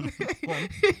 Okay. Go on.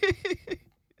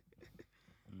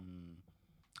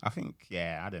 I think,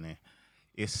 I don't know.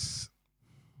 It's,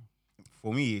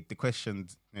 for me, the question,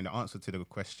 and the answer to the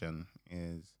question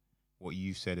is what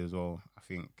you said as well. I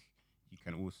think you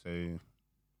can also,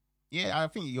 I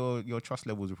think your trust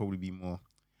levels will probably be more.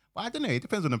 But I don't know. It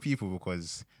depends on the people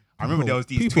because I remember there was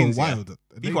these people twins. Are wild.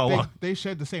 People are wild. They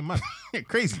shared the same man.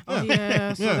 Crazy. Oh,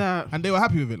 yeah, so that. And they were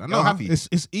happy with it. They were happy.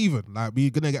 It's even. Like we're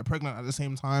gonna get pregnant at the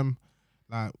same time.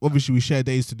 Like obviously we share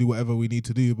days to do whatever we need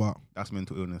to do, but that's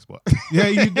mental illness. But yeah,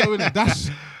 you know it. That's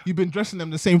you've been dressing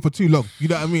them the same for too long. You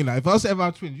know what I mean? Like if I was to ever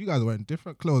have twins, you guys are wearing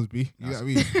different clothes, B. You know what I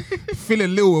mean? Phil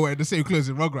and Lil were wearing the same clothes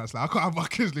in Rugrats. Like I can't have my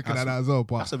kids looking at that as well.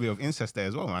 But that's a bit of incest there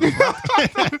as well,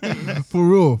 man. For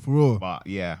real. But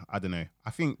I don't know.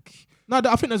 I think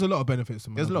there's a lot of benefits to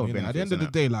monogamy. There's a lot of benefits. At the end of the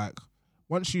day, like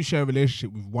once you share a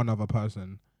relationship with one other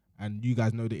person and you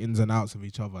guys know the ins and outs of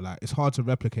each other, like it's hard to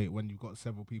replicate when you've got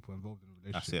several people involved in a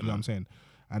relationship. That's it, you know what I'm saying?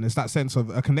 And it's that sense of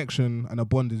a connection and a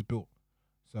bond is built.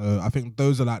 So I think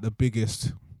those are like the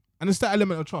biggest, and it's that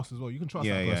element of trust as well. You can trust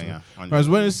that person. Yeah. Whereas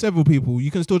when it's several people, you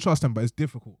can still trust them, but it's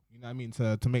difficult. You know what I mean?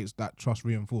 To make that trust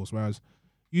reinforced. Whereas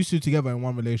you two together in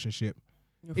one relationship,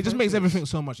 it just makes everything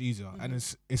so much easier, and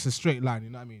it's a straight line.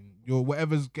 You know what I mean?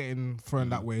 Whatever's getting thrown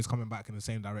that way is coming back in the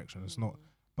same direction. It's not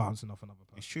bouncing off another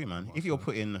person. It's true, man. If you're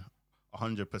putting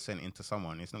 100% into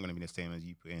someone, it's not going to be the same as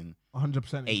you put in 100%,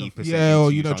 80%. Yeah,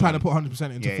 or trying to put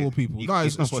 100% into 4 people. No,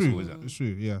 it's not true. possible, is it? It's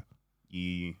true. Yeah.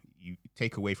 You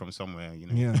take away from somewhere,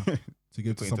 Yeah. To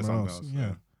give to someone else.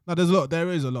 Yeah. No, there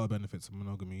is a lot of benefits of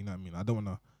monogamy. You know what I mean? I don't want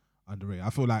to underrate. I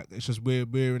feel like it's just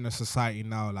we're in a society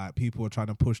now. Like people are trying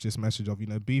to push this message of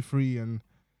be free and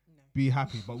be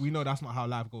happy, but we know that's not how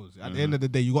life goes. At the end of the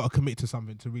day, you got to commit to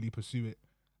something to really pursue it.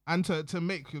 And to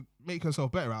make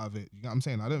yourself better out of it. You know what I'm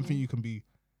saying? I don't think you can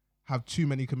have too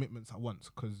many commitments at once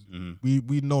because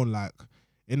we know like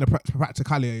in the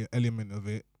practicality element of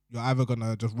it, you're either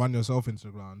gonna just run yourself into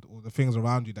the ground or the things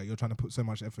around you that you're trying to put so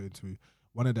much effort into,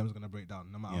 one of them is gonna break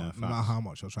down no matter how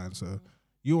much you're trying. So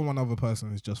you and one other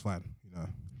person is just fine, you know.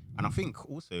 And I think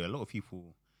also a lot of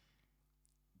people,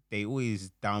 they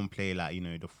always downplay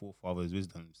the forefathers'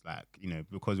 wisdoms,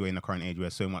 because we're in the current age, we're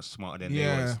so much smarter than they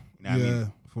was. You know what I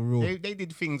mean? For real. They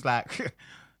did things like,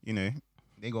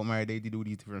 they got married, they did all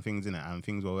these different things in it, and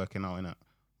things were working out in it.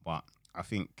 But I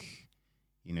think,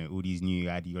 all these new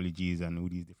ideologies and all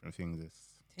these different things,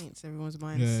 taints everyone's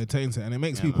minds. Yeah, it taints it, and it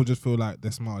makes people just feel like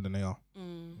they're smarter than they are. You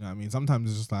know what I mean? Sometimes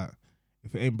it's just like,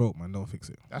 if it ain't broke, man, don't fix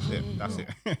it. That's it. That's it.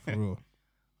 For real.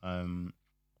 But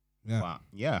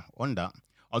on that,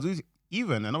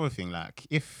 even another thing, like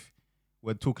if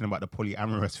we're talking about the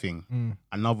polyamorous thing,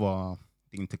 another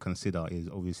thing to consider is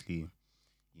obviously,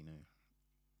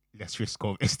 less risk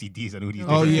of STDs and all these.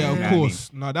 Oh yeah, of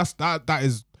course. No, that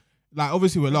is like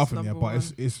obviously we're laughing here, but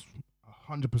it's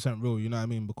 100% real. You know what I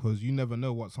mean? Because you never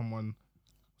know what someone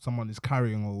is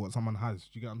carrying or what someone has. Do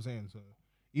you get what I'm saying? So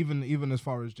even as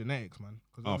far as genetics, man.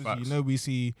 Because obviously we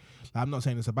see. Like, I'm not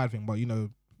saying it's a bad thing, but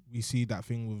we see that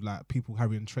thing with like people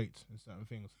carrying traits and certain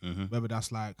things. Whether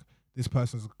that's like this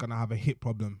person's gonna have a hip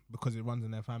problem because it runs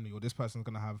in their family, or this person's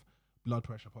gonna have blood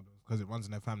pressure problems because it runs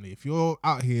in their family. If you're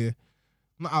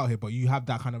not out here, but you have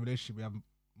that kind of relationship, you have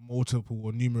multiple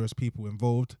or numerous people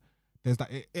involved, there's that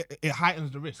it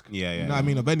heightens the risk. You know what I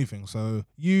mean, of anything. So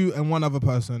you and one other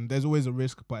person, there's always a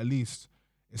risk, but at least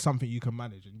it's something you can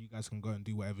manage and you guys can go and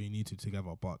do whatever you need to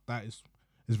together. But that is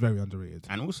It's very underrated.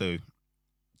 And also,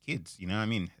 kids. You know what I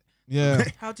mean? Yeah.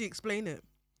 How do you explain it?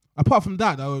 Apart from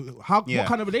that, though, Yeah. what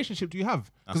kind of relationship do you have?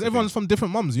 Because the everyone's from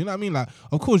different mums. You know what I mean? Like,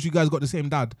 of course, you guys got the same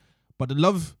dad, but the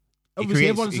love. Obviously,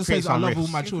 everyone just says I some love all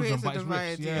rifts. my It children, creates a but it's divide,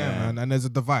 rifts. yeah. Yeah, man. And there's a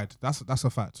divide. That's a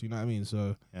fact. You know what I mean?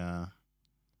 So Yeah.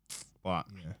 But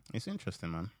yeah. it's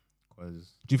interesting, man.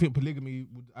 Because Do you think polygamy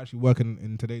would actually work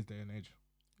in today's day and age?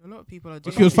 A lot of people are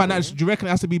doing If it was it, financial, do you reckon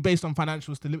it has to be based on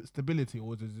financial stability,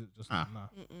 or is it just nah?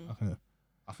 Mm-mm. Okay.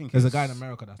 I think There's a it's- guy in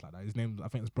America that's like that. His name, I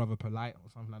think, it's Brother Polite or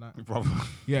something like that. Brother.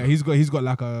 Yeah, he's got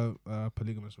like a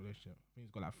polygamous relationship. I think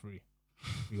he's got like 3.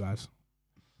 You guys.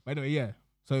 But anyway, yeah.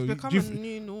 So It's do become you a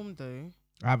new norm, though.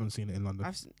 I haven't seen it in London.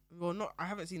 I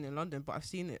haven't seen it in London, but I've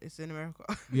seen it. It's in America.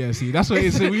 Yeah, see, that's what it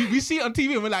is. So we see it on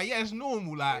TV and we're like, yeah, it's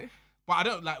normal, like. But I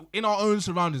don't like in our own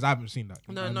surroundings. I haven't seen that.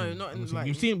 You No, know what I no, mean? not in,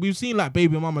 Obviously, like- we've seen like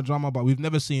baby mama drama, but we've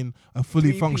never seen a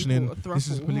fully 3 functioning. people, a This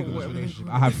is a throuple, polygamous whatever they relationship.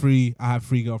 call I have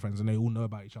 3 girlfriends and they all know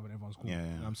about each other and everyone's cool. Yeah, You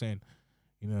yeah. know what I'm saying?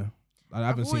 You know, I I've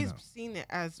haven't seen always that. seen it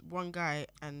as one guy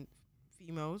and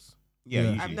females. Yeah. Yeah.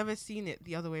 Usually. I've never seen it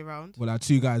the other way around. Well, like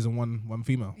 2 guys and one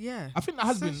female. Yeah. I think that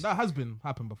has been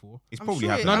happened before. It's I'm probably sure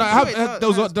it- happening. No, I'm no, sure it there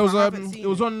was does, there was but I haven't it seen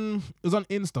was on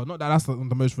Insta. Not that that's the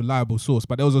most reliable source,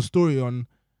 but there was a story on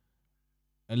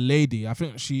a lady. I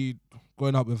think she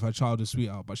growing up with her child as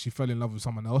sweetheart, but she fell in love with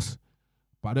someone else.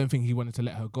 But I don't think he wanted to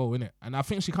let her go in it. And I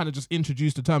think she kind of just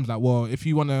introduced the terms like, well, if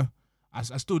you wanna, I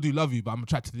still do love you, but I'm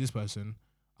attracted to this person.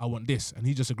 I want this, and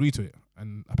he just agreed to it.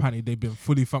 And apparently they've been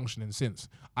fully functioning since.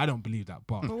 I don't believe that,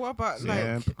 but But what about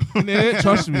Yeah. like innit?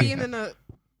 Trust me. being in a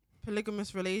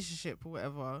polygamous relationship or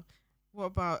whatever? What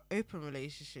about open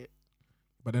relationship?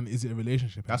 But then is it a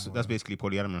relationship? That's anymore? basically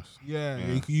polyamorous. Yeah,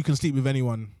 Yeah. you can sleep with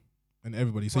anyone and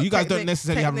everybody. So But you guys don't technic-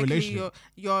 necessarily have a technically relationship.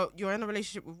 You're in a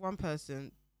relationship with one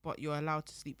person, but you're allowed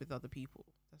to sleep with other people.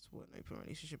 That's what an open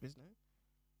relationship is, no?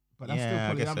 But that's Yeah,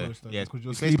 I still guess so. polyamorous though, Yeah, because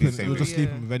you're it's basically the sleeping, same you're just thing.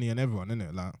 sleeping Yeah. with any and everyone,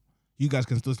 innit? Like you guys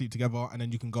can still sleep together, and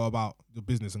then you can go about your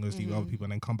business and go sleep with other Mhm. people,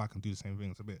 and then come back and do the same thing.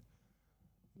 It's a bit.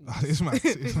 It's mad.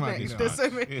 It's mad. Next. innit? There's so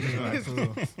many. It's mad. For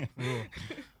real, for real.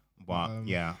 But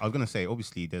yeah, I was gonna say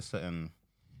obviously there's certain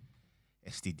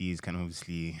STDs can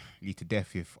obviously lead to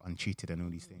death if untreated and all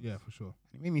these things. Yeah, for sure.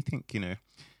 It made me think,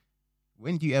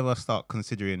 when do you ever start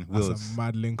considering wills? That's a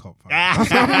mad link up.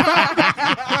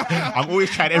 I'm always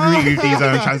trying every week with these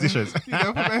transitions. You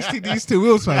know, from STDs to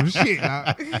wheels, fam. Shit,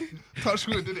 like, touch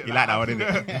wood, did it? You like that one,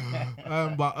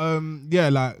 didn't But yeah,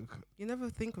 like You never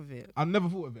think of it. I never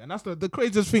thought of it, and that's the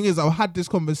craziest thing is I've had this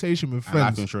conversation with And life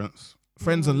friends. insurance.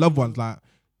 Friends and loved ones, like,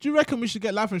 do you reckon we should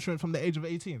get life insurance from the age of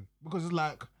 18? Because it's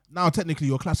like now technically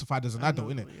you're classified as an adult,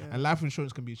 innit? yeah. And life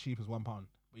insurance can be as cheap as £1, but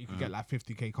you can get like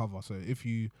 50k cover. So if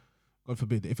you, God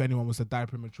forbid, if anyone was to die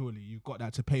prematurely, you've got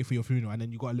that to pay for your funeral, and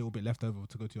then you got a little bit left over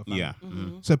to go to your family. Yeah.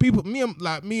 Mhm. So people,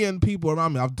 me and people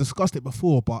around me, I've discussed it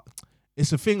before, but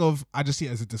it's a thing of I just see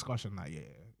it as a discussion. Like, yeah,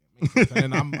 makes sense.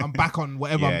 And then I'm back on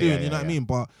whatever I'm Yeah, doing. yeah, you know yeah, what I mean?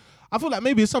 But I feel like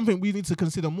maybe it's something we need to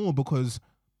consider more because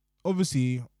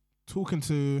obviously talking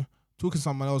to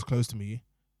someone else close to me,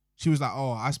 she was like,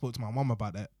 "Oh, I spoke to my mum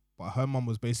about that," but her mum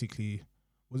was basically,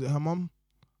 was it her mum?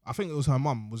 I think it was her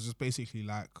mum. Was just basically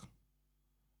like,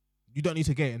 you don't need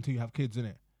to get it until you have kids,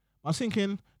 innit? I was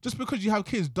thinking, just because you have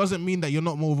kids doesn't mean that you're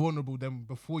not more vulnerable than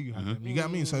before you had them. You get what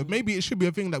I mean? So maybe it should be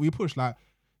a thing that we push. Like,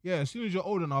 yeah, as soon as you're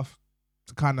old enough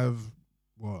to kind of,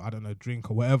 well, I don't know, drink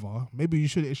or whatever, maybe it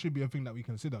should be a thing that we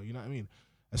consider. You know what I mean?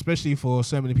 Especially for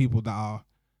so many people that are,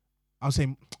 I would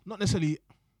say, not necessarily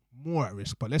more at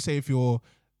risk, but let's say if you're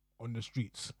on the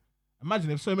streets.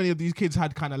 Imagine if so many of these kids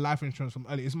had kind of life insurance from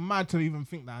early. It's mad to even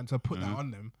think that and to put that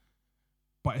on them.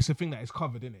 But it's a thing that is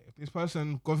covered in it. If this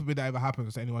person, God forbid that ever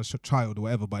happens to anyone's child or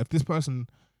whatever, but if this person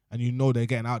and you know they're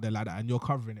getting out there like that and you're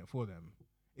covering it for them,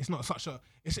 it's not such a,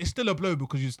 it's still a blow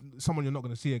because you're someone you're not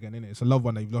going to see again, innit? It's a loved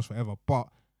one that you've lost forever, but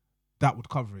that would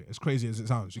cover it. As crazy as it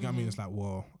sounds, you get what I mean? It's like,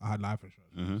 well, I had life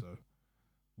insurance. So,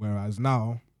 whereas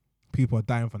now, people are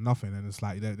dying for nothing, and it's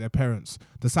like their parents.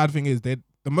 The sad thing is, the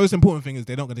most important thing is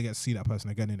they're not going to get to see that person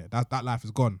again, innit? That life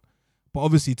is gone. But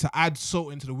obviously, to add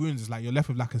salt into the wounds is like you're left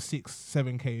with like a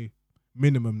 6-7k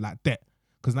minimum like debt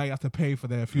because now you have to pay for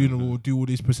their funeral, do all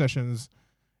these processions.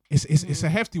 It's a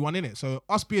hefty one, innit? So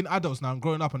us being adults now and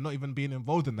growing up and not even being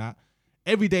involved in that,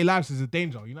 everyday lives is a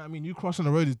danger. You know what I mean? You crossing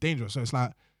the road is dangerous. So it's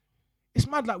like it's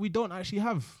mad like we don't actually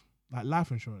have like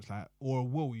life insurance, like or a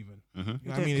will even. You know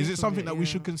what I mean? Is it something that we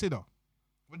should consider?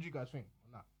 What do you guys think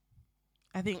on that?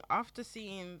 I think after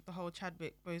seeing the whole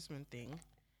Chadwick Boseman thing,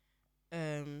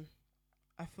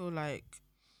 I feel like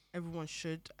everyone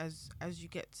should, as you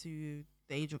get to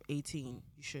the age of 18,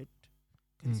 you should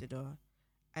consider.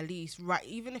 at least write,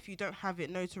 even if you don't have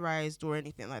it notarized or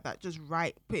anything like that, just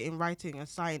put it in writing and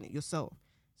sign it yourself,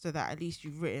 so that at least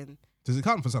you've written. Does it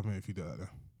count for something if you do that? Though?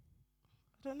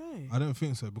 I don't know. I don't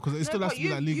think so because it still No, has but to be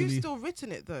like legally. You've still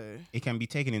written it though. It can be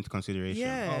taken into consideration.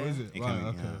 Yeah. Oh, is it? It Right,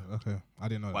 can be, okay. I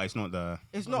didn't know But that. it's not the.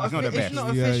 It's not. It's not the It's best.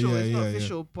 not Yeah, official. yeah, It's not yeah, yeah.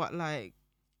 official. But like,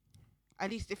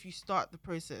 at least if you start the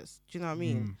process, do you know what I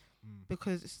mean?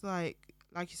 Because it's like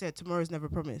you said, tomorrow's never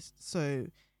promised. So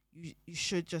you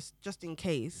should just in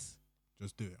case,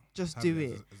 Just do it. just Have do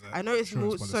it it. as a I know it's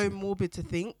insurance so policy. morbid to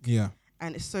think, Yeah.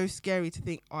 and it's so scary to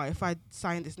think, oh, if I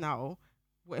sign this now,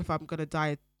 what if I'm gonna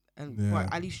die? And Yeah.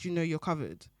 but at least you know you're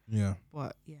covered. Yeah.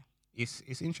 But yeah, It's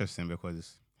interesting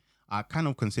because I kind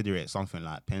of consider it something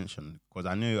like pension because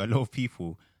I know a lot of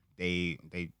people they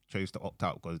chose to opt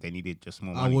out because they needed just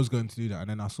more I money. was going to do that, and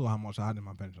then I saw how much I had in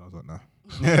my pension. I was like, nah.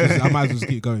 I might as well just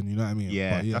keep going. You know what I mean?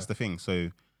 Yeah, But that's the thing. So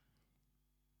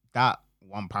that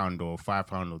 £1 or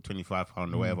 £5 or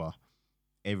 £25 or whatever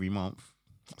every month,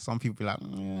 some people be like,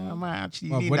 I might actually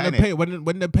Well, need when that. they innit?" pay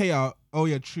when they pay out. Oh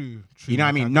yeah, true. You know what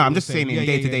I mean? get No, what I'm you're just saying in Yeah,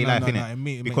 day-to-day life, no, innit? it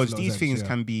makes a Because lot of these sense, things yeah.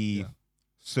 can be Yeah.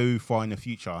 so far in the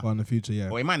future. Far in the future, yeah.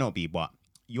 Or it might not be, but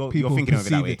you're People thinking of it that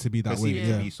perceive way. it to be that Perceive way, it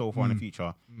yeah. to be so far in the Mm.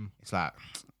 future. Mm. It's like,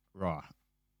 raw.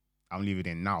 I'm living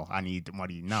in now. I need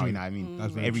money now. True. You know what I mean?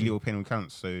 That's very Every true. little penny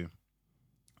counts. So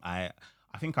I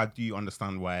think I do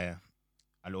understand why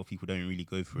a lot of people don't really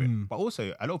go for it. Mm. But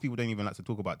also, a lot of people don't even like to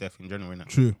talk about death in general, innit?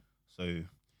 True. So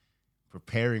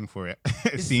preparing for it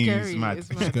it's seems scary. mad.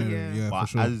 It's mad. Scary, Yeah. yeah, But for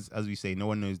sure. as we say, no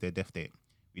one knows their death date.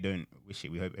 We don't wish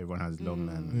it. We hope everyone has long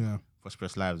and Yeah.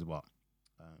 prosperous lives. But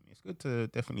it's good to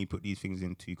definitely put these things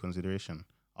into consideration.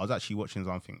 I was actually watching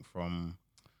something from,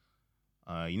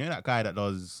 you know, that guy that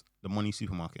does the Money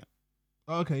Supermarket.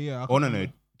 Okay, yeah. I Oh can't no,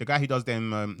 remember. the guy who does them,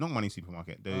 not Money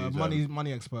Supermarket. Those,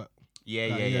 money expert.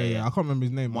 yeah. I can't remember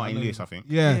his name. but Martin know Lewis, him. I think.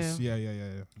 Yes. Yeah.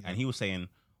 And he was saying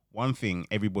one thing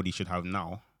everybody should have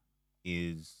now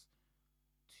is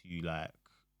to like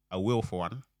a will for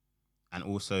one, and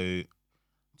also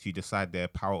to decide their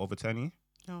power of attorney.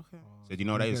 Okay. So do you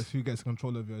know what that is? Who gets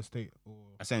control of your estate? Or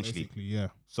Essentially. basically, yeah.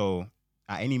 So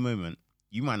at any moment,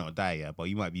 you might not die, yeah, but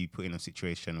you might be put in a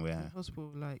situation where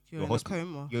Hospital, like you're Your in a hospital-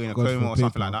 coma. you're in a God coma or forbid,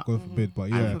 something like bro. that. God forbid, but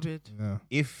God yeah, forbid. yeah.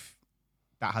 If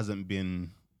that hasn't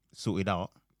been sorted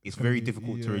out, it's gonna very be-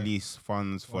 difficult to yeah. release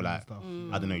funds for All that like stuff.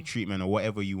 Mm. I don't know, treatment or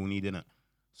whatever you will need in it.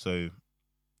 So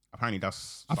apparently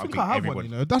that's I something think I have everybody. one.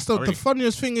 You know, that's the, Oh, really? the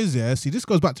funniest thing is, yeah. See, this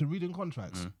goes back to reading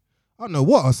contracts. Mm. I don't know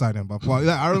what I was signing, but like,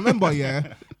 I remember,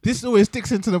 yeah. This always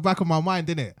sticks into the back of my mind,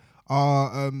 didn't it?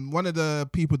 One of the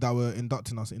people that were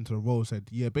inducting us into the role said,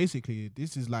 yeah, basically,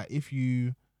 this is like if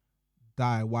you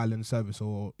die while in service,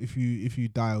 or if you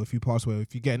die, or if you pass away, or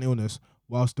if you get an illness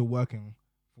while still working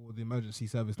for the emergency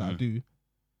service that I do,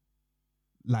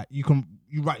 like you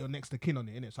write your next of kin on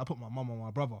it, innit? So I put my mum and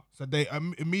my brother. So they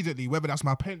immediately, whether that's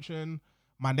my pension,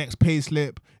 my next pay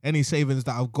slip, any savings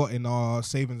that I've got in our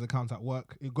savings accounts at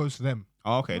work, it goes to them.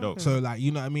 Oh, okay, dope. Okay. So like,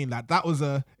 you know what I mean? Like that was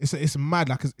it's mad.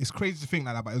 Like it's crazy to think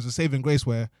like that, but it was a saving grace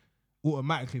where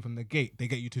automatically from the gate they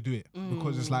get you to do it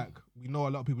because it's like we know a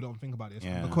lot of people don't think about this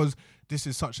Yeah. because this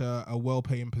is such a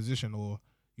well-paying position, or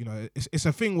you know, it's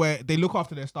a thing where they look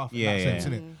after their staff in that sense,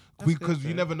 innit? Because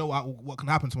you never know what can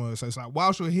happen tomorrow. So it's like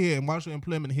whilst you're here and whilst your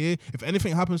employment here, if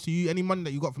anything happens to you, any money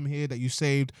that you got from here that you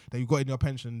saved, that you got in your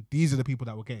pension, these are the people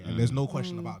that will get it, and there's no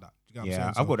question about that. Do you get what I'm Yeah,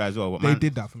 saying? I've got that as well. But they mine-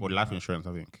 did that for for me, life right. insurance,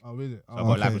 I think. Oh, really? So I've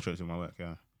got life insurance in my work.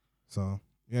 Yeah. So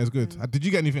yeah, it's good. Did you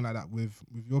get anything like that with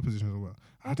your position as well?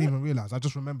 I didn't even realize. I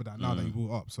just remember that now that you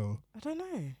brought it up. So I don't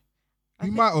know.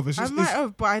 you might have. It's I just might it's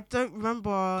have, but I don't remember.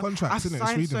 contracts, I innit? It's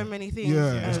signed reading so it. many things.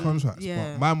 Yeah, it's contracts.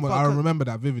 Yeah. But mine was, I But- remember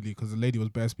that vividly because the lady was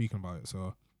bare speaking about it.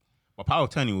 So But power of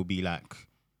attorney will be like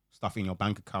stuff in your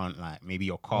bank account, like maybe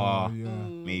your car, Oh, yeah.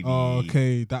 maybe. Oh,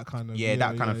 okay, that kind of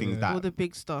that kind of thing. yeah. That all the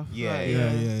big stuff. Yeah, like,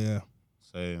 Yeah.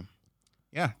 So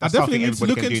yeah, I that's definitely something need to everybody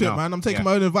look can into do it, now. man. I'm taking Yeah.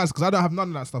 my own advice because I don't have none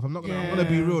of that stuff. I'm gonna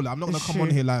be Yeah. real. Like, I'm not gonna It's come on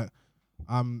true. here like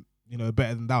I'm,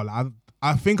 better than thou. Like,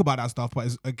 I think about that stuff, but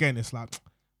it's like,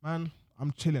 man,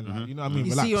 I'm chilling. Like, you know what I mean?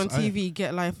 You Relax. see on I- TV,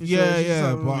 get life Yeah, insurance. yeah,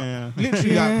 so but Yeah.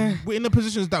 literally, Yeah. like, we're in the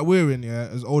positions that we're in, yeah,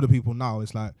 as older people now.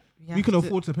 It's like you we have can to-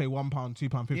 afford to pay £1,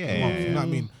 £2.50 Yeah, a month. yeah, You know what I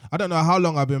yeah. mean? I don't know how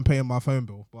long I've been paying my phone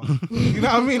bill, but you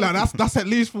know what I mean? Like that's at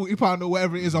least £40 or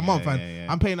whatever it is a month, and yeah.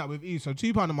 I'm paying that with ease. So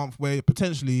 £2 a month, where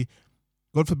potentially,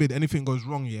 God forbid, anything goes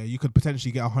wrong, yeah, you could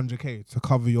potentially get 100k to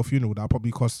cover your funeral. That'll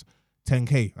probably cost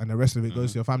 10k, and the rest of it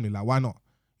goes to your family. Like, why not?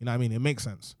 You know what I mean? It makes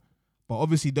sense. But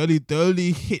obviously, the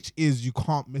only hitch is you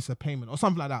can't miss a payment or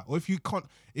something like that. Or if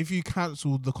you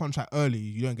cancel the contract early,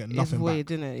 you don't get It's nothing void,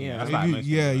 back. innit? Yeah, Yeah. that's If like you- most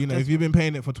yeah, things, you know, That's if you've been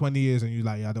paying it for 20 years and you're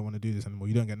like, yeah, I don't want to do this anymore,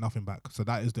 you don't get nothing back. So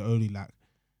that is the only like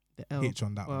the L. hitch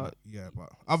on that one. but- Yeah, but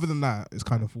other than that, it's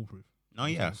kind of foolproof. No,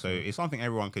 yeah. So it's something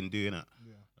everyone can do, innit?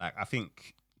 Yeah. Like I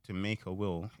think to make a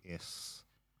will, it's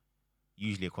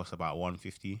usually it costs about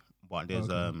 150. But there's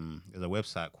a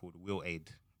website called Will Aid,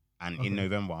 and in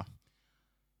November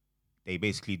they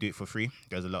basically do it for free.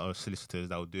 There's a lot of solicitors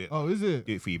that will do it. Oh, is it?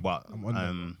 Do it for you, but I'm on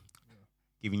that,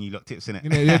 giving you lot tips in it. You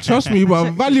know, yeah, trust me,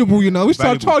 but valuable. You know, we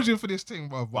start Valuable. charging for this thing,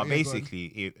 bro. But yeah, basically,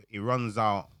 it runs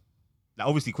out. Like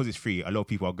obviously, because it's free, a lot of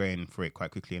people are going for it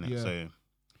quite quickly, innit? Yeah. So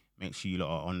make sure you lot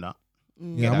are on that. yeah, that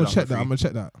I'm gonna done check for that. free. I'm gonna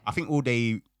check that. I think all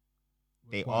they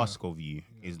Require. ask of you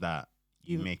is that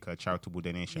you You- make a charitable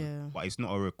donation, Yeah. but it's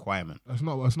not a requirement. It's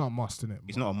not a must, innit?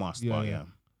 It's not a must, Yeah, but yeah.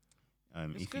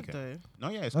 It's if good you can. though.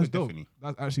 No, yeah, it's That's good, dope. definitely.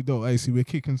 That's actually dope. Hey, see, we're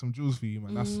kicking some jewels for you,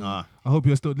 man. That's. Mm. I hope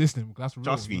you're still listening. Because that's real.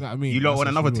 Trust me. You know what I mean? You lot That's want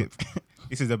another actually real. tip?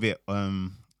 This is a bit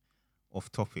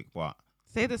off topic, but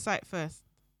Say the site first.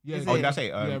 Yeah. Is oh, it- did I say?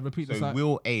 Yeah, repeat the so site.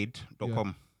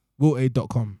 willaid.com.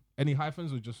 Willaid.com. Any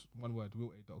hyphens or just one word?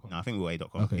 Willaid.com. No, I think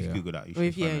willaid.com. Okay, If you yeah. Google that, you Or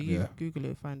if should find it. you Yeah. Google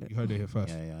it, find it. You heard it here first.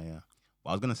 Yeah. But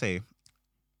I was gonna say,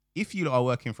 if you lot are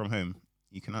working from home,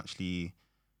 you can actually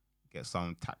get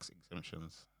some tax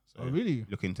exemptions. So Oh, really?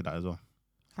 look into that as well.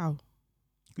 How?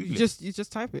 Google You it.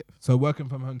 just type it. So working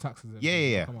from home taxes.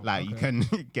 Yeah. Come on, Like you okay.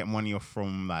 can get money off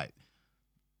from like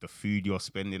the food you're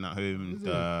spending at home. Is it?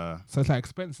 The So it's like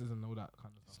expenses and all that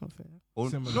kind of It's stuff. not fair. or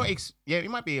Similar. not yeah, it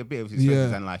might be a bit of expenses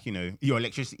Yeah. and like your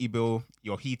electricity bill,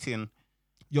 your heating.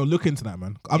 Yo, look into that,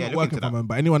 man. I'm Yeah, not look working into from that. home,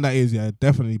 but anyone that is, yeah,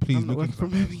 definitely please I'm not look working into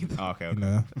from that. home either. Oh, okay. You okay.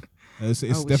 know, it's I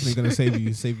definitely wish.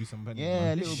 gonna save you some pennies. Yeah, a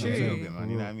man. little Sure. bit, Yeah, a little bit, man.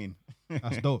 You know what I mean?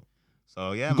 That's dope.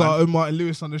 So yeah, You man. got Martin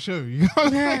Lewis on the show. You know what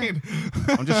I'm Yeah. saying?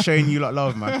 I'm just showing you lot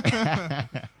love, man.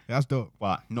 That's dope.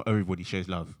 But not everybody shows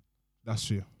love. That's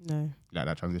true. No. You like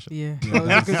that transition? Yeah. That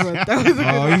was a good one. That was a good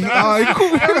Oh, one. you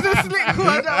That was a slick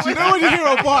one. That Do you was know when you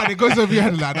hear a bar and it goes over your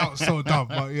head like that was so dumb,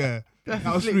 but yeah, That's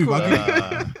that was a slick smooth.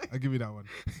 one. I'll give you that one.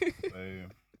 So,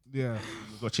 Yeah,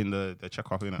 watching the check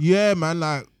off, innit? yeah, man.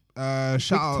 Like,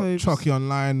 shout out Tobes. Chucky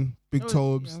Online, Big Oh,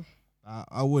 Tobes. yeah.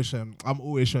 I wish I'm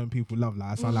always showing people love.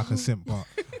 Like I sound like a simp, but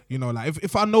you know, like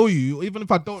if I know you, even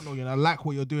if I don't know you, and I like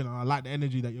what you're doing and I like the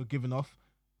energy that you're giving off,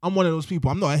 I'm one of those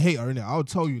people. I'm not a hater, innit? I'll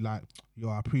tell you like, yo,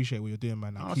 I appreciate what you're doing,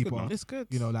 man. Like, Oh, that's keep good, on. man. It's good.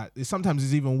 You know, like sometimes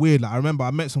it's even weird. Like I remember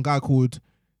I met some guy called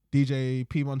DJ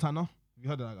P Montana. You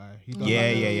heard of that guy? He does Yeah.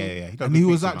 like, He does and good he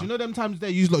was mixes, like, do man. you know them times there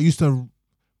you lot used to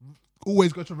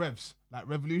always go to Revs, like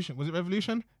Revolution. Was it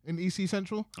Revolution in EC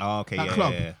Central? Oh, okay, That yeah,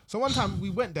 club. yeah. So one time we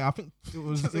went there. I think it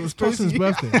was expose Tosin's you.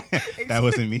 birthday. That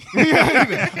wasn't me.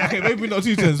 Yeah, okay, maybe not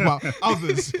two turns, but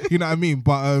others. You know what I mean?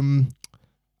 But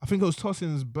I think it was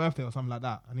Tosin's birthday or something like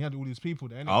that, and he had all these people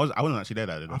there. innit? I wasn't actually there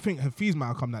that day. I think Hafiz might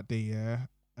have come that day, yeah.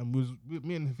 And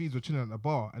me and Hafiz were chilling at the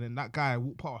bar, and then that guy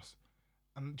walked past.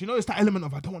 And do you know it's that element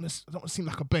of I don't want to seem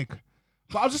like a beg,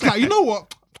 but I was just like, you know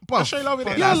what, bro? Just show love,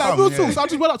 innit? Yeah, Like, like come, real yeah. talk. So I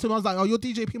just went up to him. I was like, "Oh, you're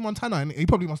DJ P Montana," and he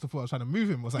probably must have thought I was trying to move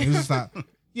him or something. He was just like,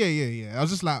 "Yeah." I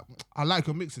was just like, "I like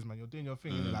your mixes, man. You're doing your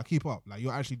thing. Mm. Like, keep up. Like,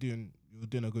 you're doing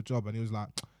a good job." And he was like,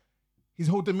 his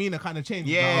whole demeanor kind of changed.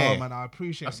 He was like, Yeah. oh man, I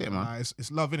appreciate That's it, it, man. Like,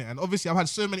 it's love, innit? And obviously, I've had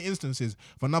so many instances.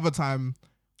 For another time,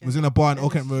 was in a bar in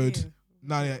Oak Kent Road.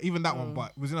 No, yeah, even that one,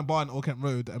 but was in a bar in Oak Kent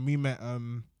Road, and we met.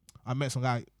 I met some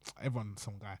guy.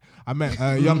 I met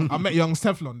young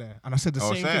Steflon there, and I said the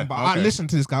Oh, same fair. thing. But I Okay. listened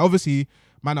to this guy. Obviously,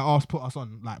 man, I asked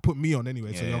put me on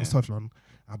anyway. So Yeah, young yeah. Steflon,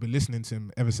 I've been listening to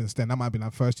him ever since then. That might have been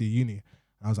like first year uni. And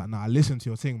I was like, nah, I listened to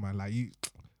your thing, man. Like you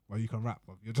can rap.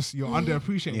 Bro. You're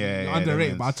underappreciated. Yeah, You're yeah,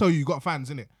 underrated. that But I means- tell you got fans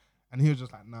in it. And he was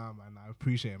just like, nah, man, I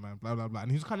appreciate it, man, blah, blah, blah.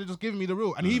 And he was kind of just giving me the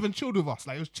real. And he even chilled with us.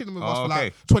 Like, he was chilling with us for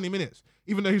like 20 minutes.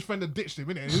 Even though his friend had ditched him,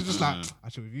 innit? And he was just like, I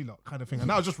chill with you lot, kind of thing. And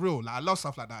that was just real. Like, I love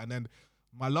stuff like that. And then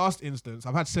my last instance,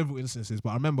 I've had several instances,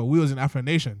 but I remember we was in Afro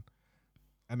Nation.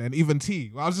 And then even T,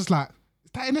 where I was just like,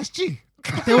 is that NSG?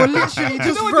 They were literally just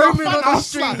You know when you're a roaming fan, on I the was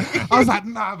street. like- I was like,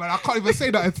 nah, man, I can't even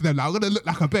say that to them. Like, I'm going to look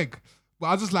like a beg. But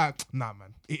I was just like, nah,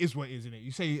 man, it is what it is, innit?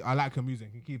 You say I like your music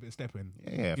and keep it stepping.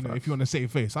 Yeah, You know, facts. if you want to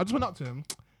save face. So I just went up to him,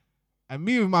 and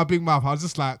me with my big mouth, I was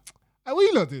just like, hey, what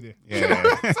you lot doing here?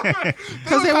 Yeah.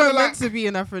 Because they kinda weren't like- meant to be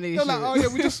in Afro Nation. They're like, oh yeah,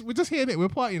 we're just here, innit? We're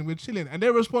partying, we're chilling. And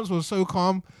their response was so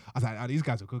calm. I was like, oh, these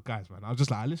guys are good guys, man. I was just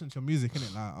like, I listen to your music,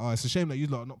 innit? Like, oh, it's a shame that you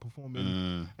lot are not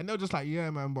performing. And they were just like, yeah,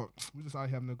 man, but we're just out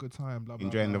here having a good time, blah, blah,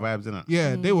 Enjoying the blah. vibes, innit?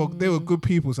 Yeah, they were good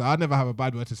people, so I never have a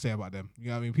bad word to say about them. You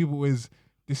know what I mean? People always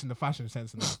dissing the fashion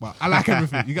sense and that, but I like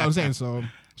everything. You get what I'm saying? So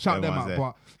shout them out. Everyone's there.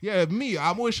 But yeah, me,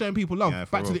 I'm always showing people love. Yeah,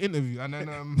 for Back to real. the interview, and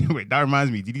then Wait, that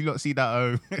reminds me. Did you not see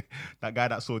that that guy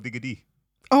that saw Digga D?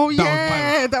 Oh was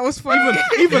yeah, that was funny.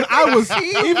 even I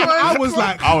was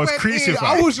like, I was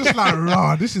crucified. I was just like,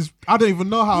 rah, this is. I don't even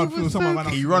know how He I feel. was Someone so ran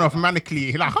up He to run me. off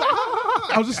manically. He like,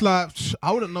 I was just like,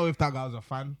 I wouldn't know if that guy was a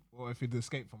fan or if he'd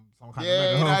escaped from some kind Yeah,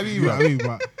 of you know mental what I health. mean, You know bro? what I mean?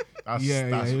 But That's,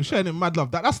 yeah, he was showing him mad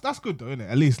love. That's good though, isn't it?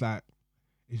 At least like,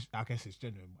 I guess it's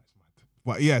genuine, but it's mad.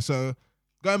 But yeah, so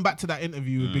going back to that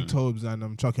interview with Big Tobes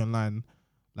and Chucky Online,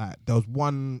 like there was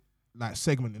one like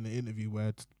segment in the interview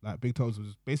where like Big Tobes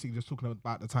was basically just talking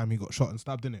about the time he got shot and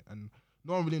stabbed in it, and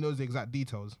no one really knows the exact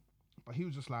details, but he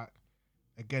was just like,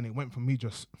 again, it went from me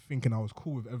just thinking I was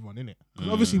cool with everyone in it.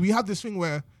 Obviously, we have this thing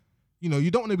where, you know,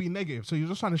 you don't want to be negative, so you're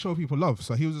just trying to show people love.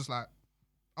 So he was just like,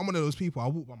 I'm one of those people. I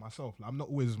walk by myself. Like, I'm not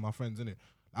always with my friends in it.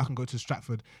 I can go to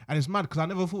Stratford, and it's mad because I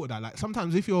never thought of that. Like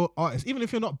sometimes if you're artist, even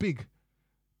if you're not big,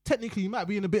 technically you might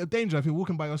be in a bit of danger if you're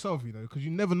walking by yourself, you know, because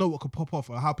you never know what could pop off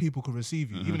or how people could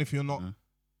receive you, even if you're not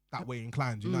that way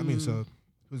inclined. You know what I mean? So it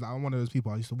was like, I'm one of those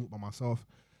people. I used to walk by myself,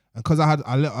 and because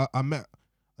I met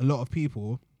a lot of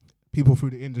people through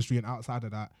the industry and outside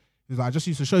of that. It was like, I just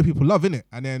used to show people love in it,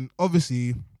 and then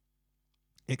obviously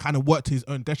it kind of worked to his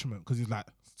own detriment because he's like,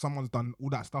 someone's done all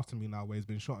that stuff to me now where he's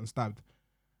been shot and stabbed.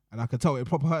 And I could tell it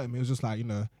proper hurt him. It was just like, you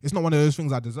know, it's not one of those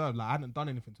things I deserved. Like, I hadn't done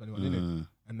anything to anyone in it.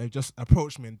 And they just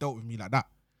approached me and dealt with me like that.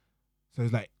 So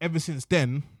it's like, ever since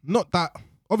then, not that,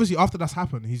 obviously after that's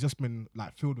happened, he's just been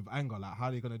like filled with anger. Like, how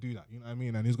are they going to do that? You know what I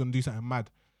mean? And he's going to do something mad.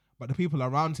 But the people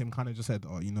around him kind of just said,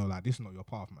 oh, you know, like, this is not your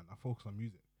path, man. I focus on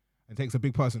music. It takes a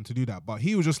big person to do that. But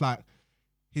he was just like,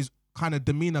 his kind of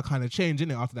demeanor kind of changed,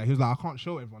 innit, after that. He was like, I can't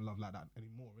show everyone love like that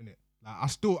anymore, innit? Like, I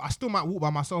still might walk by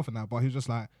myself and that, but he was just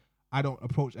like, I don't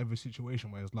approach every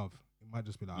situation where it's love. It might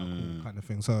just be like a cool kind of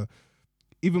thing. So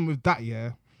even with that,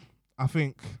 yeah, I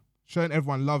think showing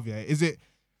everyone love, yeah,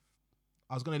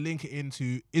 I was going to link it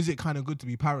into, is it kind of good to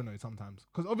be paranoid sometimes?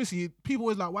 Because obviously people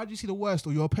always like, why do you see the worst,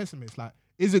 or you're a pessimist? Like,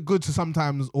 is it good to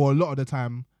sometimes, or a lot of the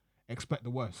time, expect the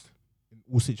worst in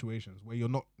all situations where you're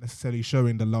not necessarily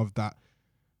showing the love that,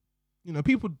 you know,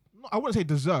 people, I wouldn't say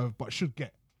deserve, but should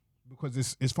get, because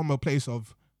it's from a place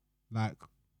of like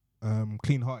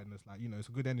clean-heartedness. Like, you know, it's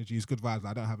good energy, it's good vibes.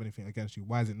 I don't have anything against you.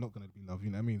 Why is it not going to be love? You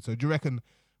know what I mean? So do you reckon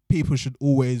people should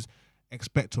always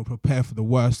expect or prepare for the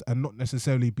worst and not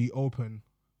necessarily be open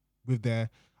with their,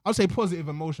 I'd say, positive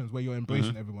emotions where you're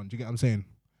embracing everyone? Do you get what I'm saying?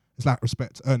 It's like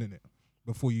respect, earning it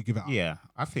before you give it up. Yeah,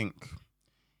 I think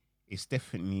it's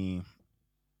definitely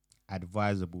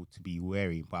advisable to be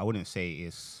wary, but I wouldn't say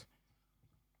it's,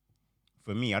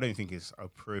 for me, I don't think it's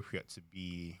appropriate to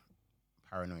be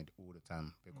paranoid all the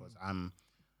time, because I'm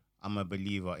a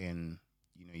believer in,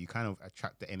 you know, you kind of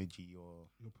attract the energy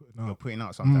you're putting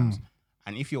out sometimes.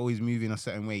 And if you're always moving a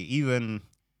certain way, even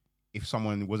if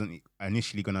someone wasn't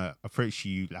initially gonna approach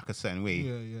you like a certain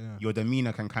way, your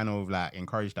demeanor can kind of like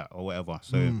encourage that or whatever.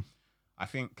 So I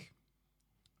think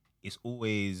it's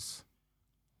always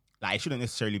like, it shouldn't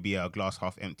necessarily be a glass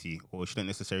half empty, or it shouldn't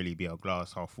necessarily be a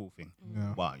glass half full thing.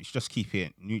 But you should just keep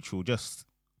it neutral. Just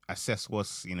assess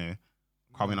what's, you know,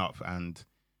 coming up. And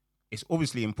it's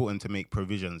obviously important to make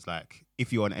provisions. Like,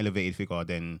 if you're an elevated figure,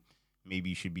 then maybe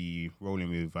you should be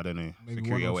rolling with, I don't know, maybe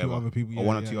security or whatever, or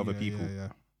one or two other people.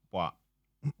 But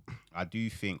I do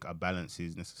think a balance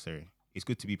is necessary. It's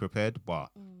good to be prepared, but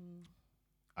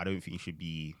I don't think you should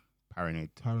be paranoid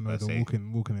or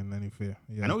walking in any fear.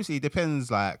 And obviously it depends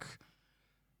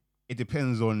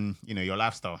on, you know, your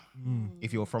lifestyle.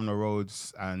 If you're from the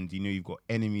roads and, you know, you've got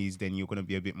enemies, then you're going to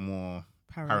be a bit more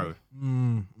paro.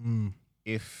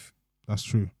 If that's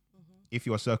true, if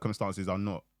your circumstances are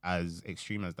not as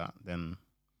extreme as that, then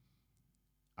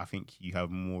I think you have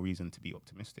more reason to be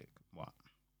optimistic. But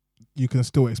you can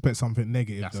still expect something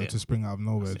negative though to spring out of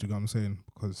nowhere. Do you know what I'm saying?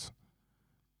 Because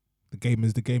the game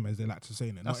is the game, as they like to say.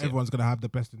 It. Not everyone's going to have the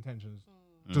best intentions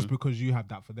just because you have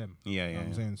that for them. You know what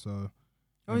I'm saying? So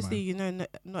obviously, you know,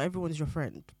 not everyone's your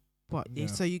friend, but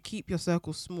so you keep your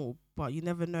circle small, but you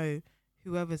never know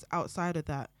whoever's outside of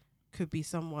that could be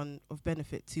someone of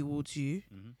benefit towards you.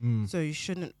 So you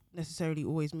shouldn't necessarily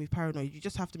always move paranoid. You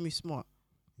just have to move smart.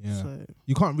 So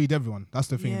you can't read everyone. That's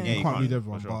the thing. You can't read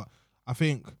everyone. Sure. But I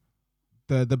think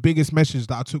the biggest message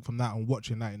that I took from that and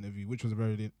watching that interview, which was a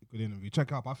very good interview,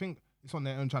 check up. I think it's on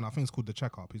their own channel. I think it's called The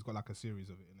Check Up. He's got like a series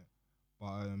of it in it.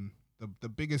 But the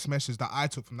biggest message that I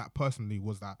took from that personally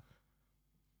was that,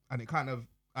 and it kind of,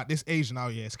 at this age now,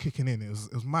 it's kicking in. It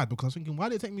was mad, because I was thinking, why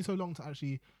did it take me so long to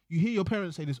actually, you hear your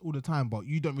parents say this all the time, but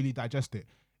you don't really digest it,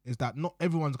 is that not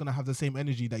everyone's going to have the same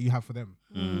energy that you have for them.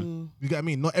 You get what I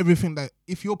mean? Not everything that,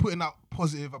 if you're putting out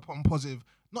positive upon positive,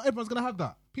 not everyone's going to have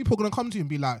that. People are going to come to you and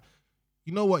be like,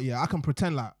 you know what, I can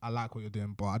pretend like I like what you're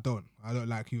doing, but I don't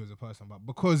like you as a person. But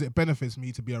because it benefits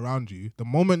me to be around you, the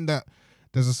moment that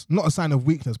there's not a sign of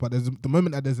weakness, but there's the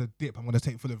moment that there's a dip, I'm going to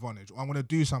take full advantage, or I'm going to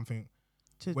do something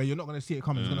where you're not gonna see it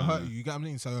coming. It's gonna hurt you. You get what I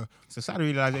mean? So It's a sad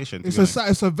realization.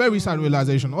 it's a very sad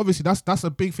realization. Obviously, that's a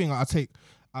big thing I take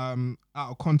out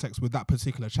of context with that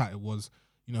particular chat. It was,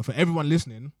 you know, for everyone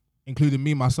listening, including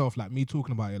me myself, like me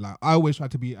talking about it. Like I always try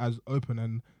to be as open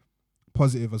and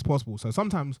positive as possible. So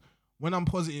sometimes when I'm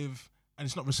positive and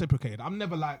it's not reciprocated, I'm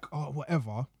never like, oh,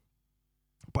 whatever.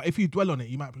 But if you dwell on it,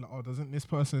 you might be like, oh, doesn't this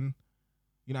person,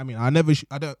 you know what I mean?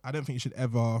 I don't think you should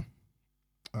ever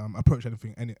approach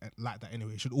anything like that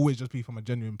anyway. It should always just be from a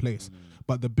genuine place.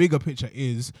 But the bigger picture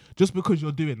is, just because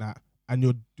you're doing that and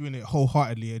you're doing it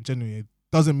wholeheartedly and genuinely,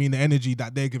 doesn't mean the energy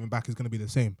that they're giving back is going to be the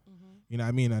same. You know what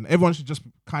I mean? And everyone should just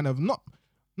kind of not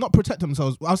protect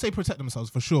themselves. Well, I'll say protect themselves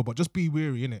for sure, but just be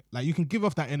wary in it. Like you can give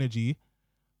off that energy,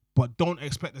 but don't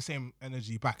expect the same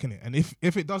energy back in it. And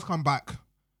if it does come back,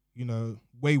 you know,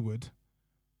 wayward,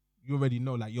 you already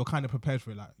know, like you're kind of prepared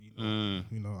for it. Like you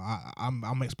know,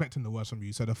 I'm expecting the worst from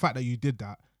you. So the fact that you did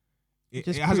that, it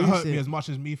hasn't hurt me as much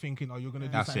as me thinking, oh, you're gonna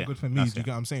do something good for me. Do you get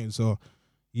what I'm saying? So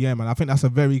yeah, man, I think that's a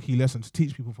very key lesson to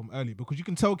teach people from early, because you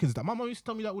can tell kids that. My mom used to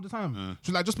tell me that all the time.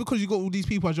 She's like, just because you got all these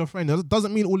people as your friend,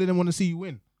 doesn't mean all of them want to see you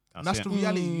win. That's the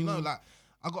reality, you know. Like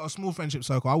I got a small friendship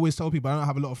circle. I always tell people I don't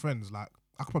have a lot of friends. Like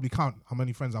I could probably count how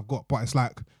many friends I've got, but it's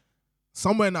like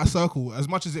somewhere in that circle, as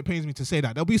much as it pains me to say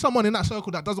that, there'll be someone in that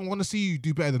circle that doesn't want to see you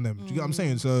do better than them. Do you get what I'm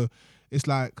saying? So it's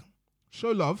like,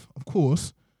 show love, of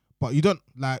course, but you don't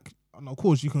like, and of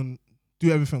course you can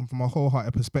do everything from a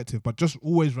wholehearted perspective, but just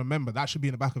always remember that should be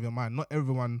in the back of your mind. Not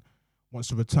everyone wants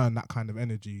to return that kind of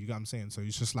energy. You get what I'm saying? So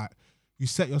it's just like, you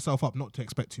set yourself up not to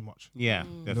expect too much. Yeah,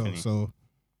 definitely. You know, so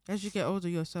as you get older,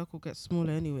 your circle gets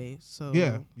smaller anyway. So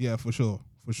yeah, for sure,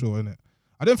 innit?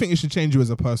 I don't think it should change you as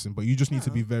a person, but you just need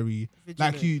to be very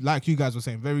vigilant. like you guys were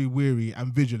saying, very wary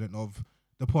and vigilant of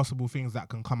the possible things that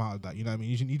can come out of that. You know what I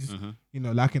mean? You need to, you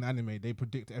know, like in anime, they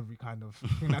predict every kind of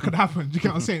thing that could happen. Do you get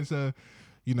what I'm saying? So,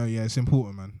 you know, yeah, it's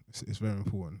important, man. It's very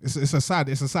important. It's a sad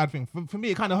thing. For me,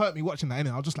 it kind of hurt me watching that,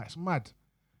 innit? I was just like, it's mad.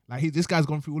 Like this guy's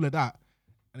gone through all of that,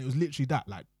 and it was literally that.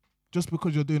 Like, just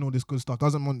because you're doing all this good stuff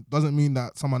doesn't mean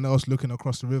that someone else looking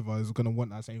across the river is gonna want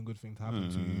that same good thing to happen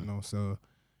to you. You know, so.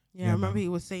 Yeah, I remember he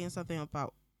was saying something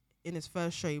about in his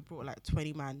first show he brought like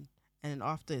 20 man, and then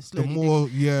after it slowly, the more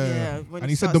and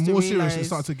he said the more serious it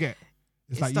starts to get,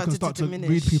 it's like you can start to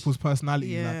read people's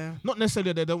personality. Yeah. Like, not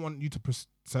necessarily they don't want you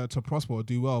to prosper or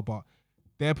do well, but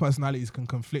their personalities can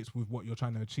conflict with what you're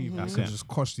trying to achieve. That can just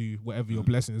cost you whatever your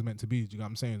blessing is meant to be. Do you know what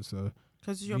I'm saying? So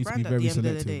because your brand at the end of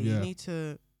the day, you need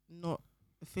to not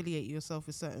affiliate yourself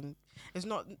with certain. It's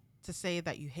not to say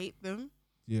that you hate them.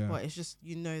 Yeah, but it's just,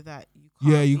 you know, that you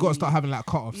can't. Yeah, you got to start having like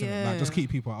cut-offs. Like, just keep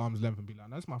people at arm's length and be like,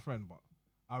 that's my friend, but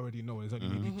I already know there's only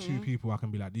maybe two people I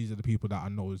can be like, these are the people that I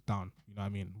know is down. You know what I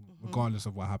mean? Regardless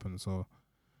of what happens. So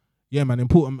yeah, man,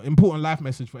 important life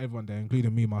message for everyone there,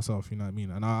 including me myself. You know what I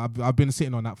mean? And I've been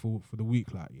sitting on that for the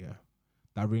week. Like, yeah,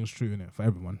 that rings true in it for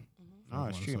everyone. Oh,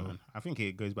 it's true, man. I think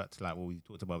it goes back to like what we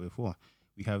talked about before.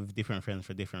 We have different friends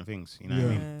for different things. You know what I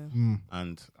mean?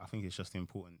 And I think it's just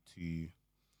important to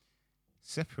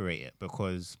separate it,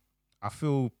 because I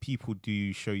feel people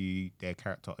do show you their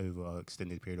character over an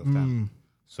extended period of time.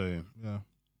 So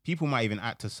people might even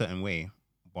act a certain way,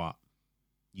 but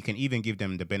you can even give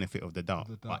them the benefit of the doubt.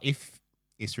 But if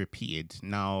it's repeated,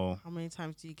 now how many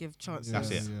times do you give chances? That's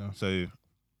it. Yeah. So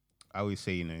I always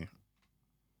say, you know,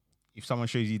 if someone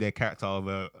shows you their character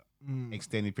over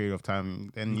extended period of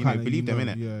time, then you know, believe them in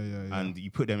it. And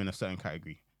you put them in a certain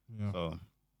category. So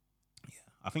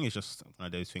I think it's just one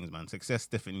of those things, man. Success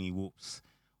definitely warps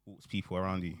people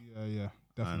around you. Yeah,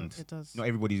 definitely. And it does. Not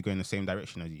everybody's going the same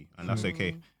direction as you, and that's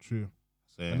okay. True.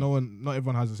 So and not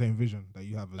everyone has the same vision that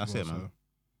you have as that's well. That's it, man. So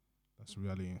that's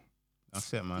reality.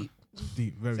 That's it, man.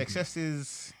 Deep, very Success deep.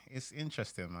 is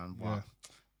interesting, man. But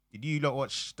did you lot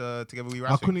watch the Together We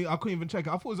Rise? I couldn't even check it.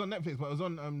 I thought it was on Netflix, but it was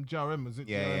on GRM. Was it?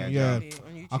 Yeah.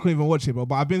 I couldn't even watch it, bro.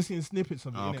 But I've been seeing snippets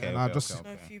of it. And I just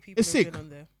a few people it's sick. On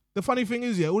there. The funny thing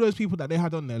is, all those people that they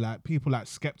had on there, like people like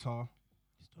Skepta,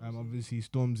 obviously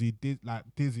Stormzy, like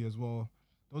Dizzy as well.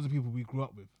 Those are people we grew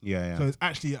up with. Yeah. So it's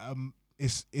actually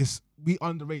it's we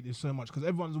underrate this so much, because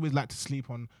everyone's always like to sleep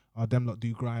on them lot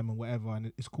do grime and whatever,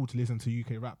 and it's cool to listen to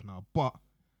UK rap now. But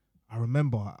I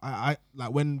remember I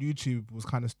like when YouTube was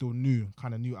kind of still new.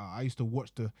 I used to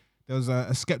watch there was a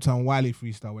Skepta and Wiley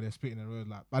freestyle where they're spitting the road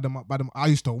like bad 'em up. I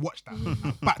used to watch that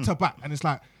like, back to back, and it's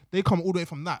like they come all the way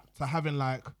from that to having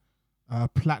like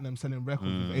platinum selling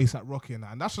records with ASAP Rocky and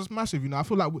that, and that's just massive. You know, I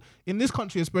feel like in this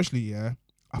country especially,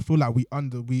 I feel like we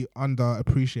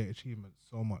underappreciate achievements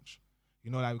so much.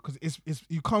 You know, like, because it's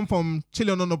you come from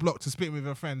chilling on the block to spitting with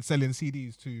a friend selling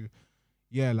CDs to,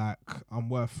 like, I'm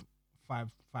worth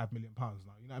 £5 million now.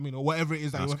 You know what I mean, or whatever it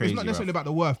is that That's you're worth. It's crazy, not necessarily about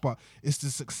the worth, but it's the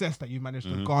success that you managed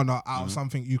to Mhm. garner out of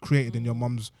something you created in your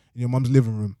mum's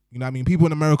living room. You know what I mean? People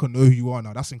in America know who you are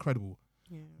now. That's incredible.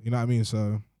 Yeah. You know what I mean?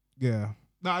 So yeah.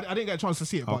 No, I didn't get a chance to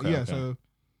see it, but Okay, yeah. okay. So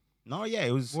No, yeah,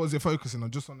 it was. what was it focusing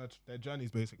on? Just on their journeys,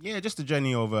 basically. Yeah, just the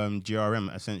journey of GRM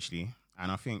essentially,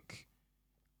 and I think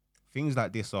things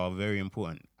like this are very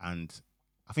important, and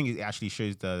I think it actually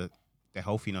shows the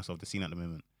healthiness of the scene at the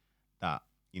moment. That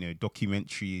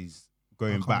documentaries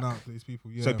going Coming back, out to these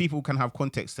people, yeah. so people can have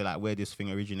context to like where this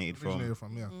thing originated from,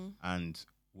 yeah. and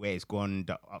where it's gone,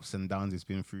 the ups and downs it's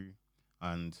been through,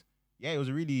 and yeah, it was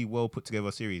a really well put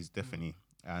together series, definitely,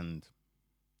 and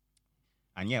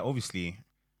yeah, obviously.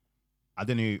 I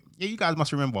don't know. Yeah, you guys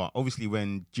must remember. Obviously,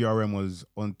 when GRM was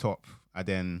on top, and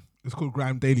then It's called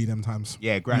Grime Daily them times.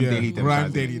 Grime Daily, them Grime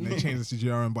times, Daily, and they changed it to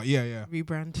GRM. But yeah.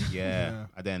 Rebrand. yeah,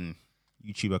 and then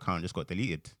YouTube account just got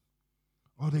deleted.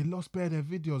 Oh, they lost their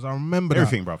videos. I remember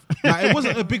Everything, bruv. that. Like, it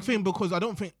wasn't a big thing because I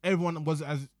don't think everyone was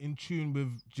as in tune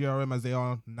with GRM as they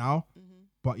are now.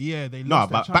 But yeah, they No, lost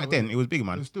their but channel. back then it was big, it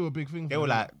man. was still a big thing. They for were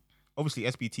them. like, obviously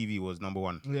SBTV was number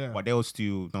one, yeah, but they were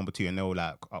still number two, and they were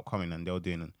like upcoming, and they were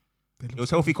doing it. They It lost was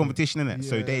healthy everything. competition in it,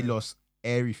 so they Yeah. lost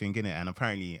everything in it. And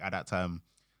apparently at that time,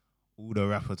 all the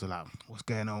rappers were like, "What's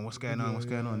going on? What's going on? What's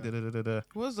going on?" Yeah. Da-da-da-da-da.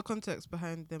 What was the context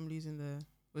behind them losing the?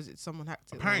 Was it someone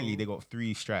hacked it? Apparently or- they got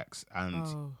 3 strikes, and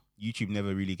Oh. YouTube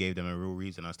never really gave them a real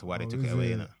reason as to why they Oh, took it is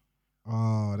away, it? innit?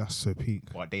 Oh, that's so peak.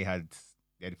 But they had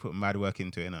put mad work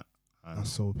into it, innit? And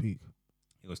That's so peak.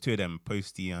 it was 2 of them,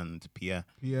 Posty and Pierre.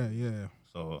 Yeah.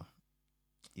 So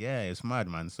yeah, it's mad,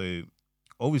 man. So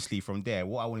obviously from there,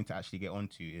 what I wanted to actually get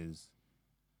onto is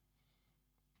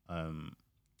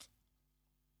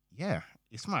yeah,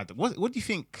 it's mad. What do you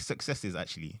think success is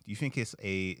actually? Do you think it's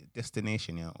a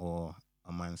destination, yeah, or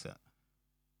a mindset?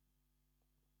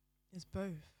 It's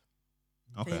both.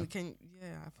 Okay.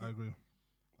 Yeah, I I think agree.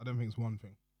 I don't think it's one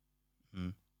thing.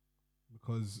 Mm.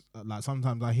 Because like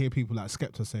sometimes I hear people like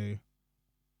Skepta say,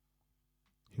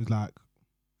 he was like,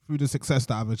 through the success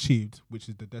that I've achieved, which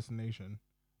is the destination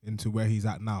into where he's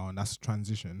at now, and that's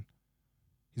transition,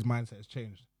 his mindset has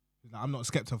changed. He's like, I'm not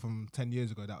Skepta from 10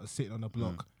 years ago that was sitting on the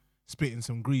block, spitting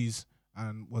some grease,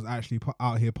 and was actually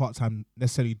out here part-time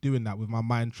necessarily doing that with my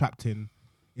mind trapped in,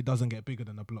 it doesn't get bigger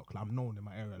than a block. Like, I'm known in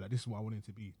my area. Like, this is what I wanted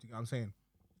to be. Do you get what I'm saying?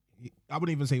 I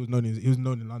wouldn't even say he was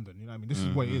known in London. You know what I mean? This is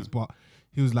what it is. But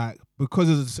he was like, because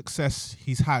of the success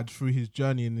he's had through his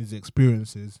journey and his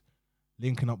experiences,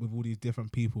 linking up with all these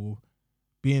different people,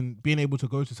 being able to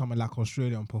go to somewhere like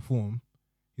Australia and perform,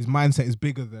 his mindset is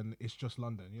bigger than it's just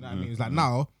London. You know what I mean? It's like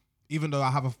now, even though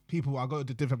I go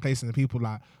to different places and people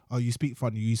like, oh, you speak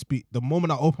funny, the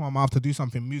moment I open my mouth to do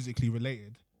something musically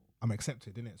related, I'm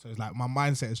accepted, innit? So it's like my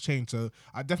mindset has changed. So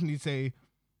I definitely say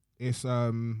it's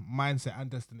mindset and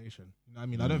destination. You know what I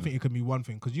mean? I don't think it can be one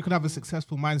thing, because you can have a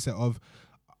successful mindset of,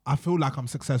 I feel like I'm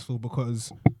successful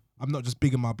because I'm not just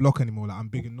big in my block anymore. Like, I'm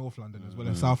big in North London as well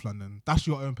as South London. That's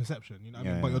your own perception. You know what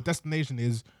I mean? But your destination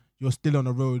is you're still on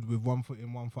the road with 1 foot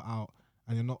in, 1 foot out,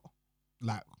 and you're not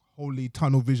like wholly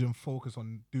tunnel vision focused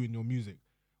on doing your music.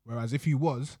 Whereas if you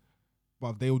was,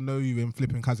 but they will know you in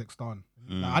flipping Kazakhstan.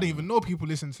 Like, I didn't even know people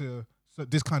listen to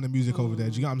this kind of music over there.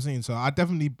 Do you get what I'm saying? So I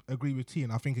definitely agree with T,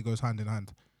 and I think it goes hand in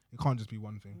hand. It can't just be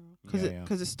one thing.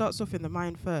 because it starts off in the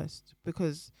mind first.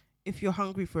 Because if you're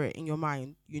hungry for it in your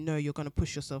mind, you know you're gonna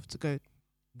push yourself to go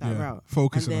that route,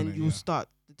 Focusing and on then it. you'll start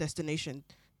the destination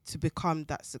to become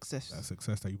that success. That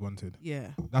success that you wanted. Yeah.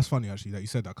 That's funny actually that you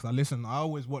said that, because I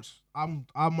always watch. I'm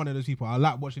one of those people. I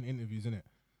like watching interviews, innit?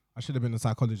 I should have been a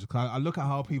psychologist, because I look at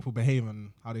how people behave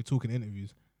and how they talk in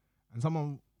interviews.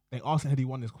 And they asked Headie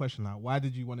One this question, like, why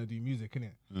did you want to do music,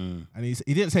 innit? And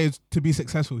he didn't say it's to be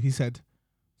successful. He said,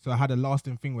 so I had a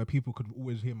lasting thing where people could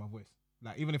always hear my voice.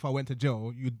 Like, even if I went to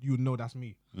jail, you would know that's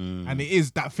me. And it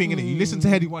is that thing, innit? You listen to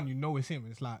Headie One, you know it's him.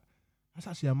 It's like, that's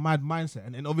actually a mad mindset.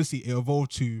 And then obviously it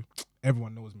evolved to,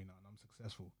 everyone knows me now and I'm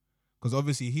successful. Because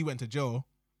obviously he went to jail,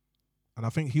 and I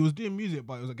think he was doing music,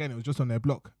 but it was just on their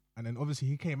block. And then obviously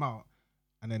he came out,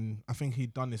 and then I think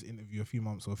he'd done this interview a few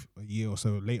months or a year or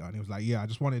so later, and he was like, yeah, I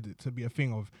just wanted it to be a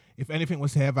thing of, if anything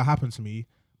was to ever happen to me,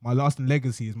 my lasting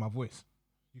legacy is my voice.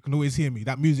 You can always hear me.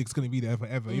 That music's going to be there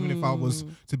forever. Even if I was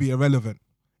to be irrelevant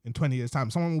in 20 years'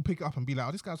 time, someone will pick it up and be like,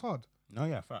 oh, this guy's hard. No,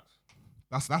 yeah, facts.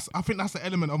 I think that's the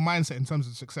element of mindset in terms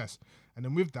of success. And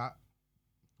then with that,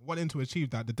 wanting to achieve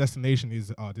that, the destination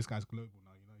is, oh, this guy's global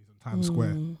now. You know, he's in Times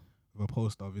Square with a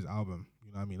poster of his album.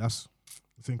 You know what I mean?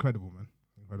 It's incredible, man.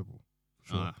 Incredible.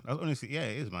 Sure. That's honestly, yeah,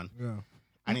 it is, man. Yeah.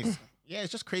 And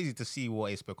it's just crazy to see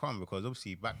what it's become, because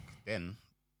obviously back then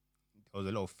there was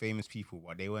a lot of famous people,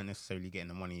 but they weren't necessarily getting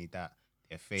the money that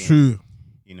their fame, True.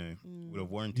 you know, Mm. would have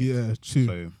warranted. Yeah, true.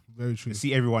 So Very true. to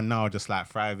see everyone now just like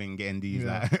thriving, getting these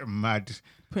Yeah. like mad,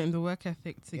 Putting the work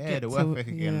ethic to yeah, get the to work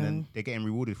ethic, and then yeah. they're getting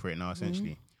rewarded for it now,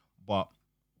 essentially. Mm-hmm. But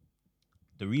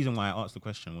the reason why I asked the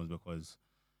question was because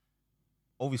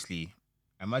obviously,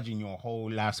 imagine your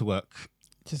whole life's work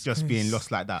just being goes-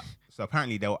 lost like that. So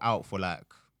apparently they were out for like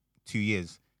 2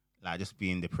 years, like just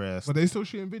being depressed. But they still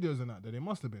shooting videos and that. They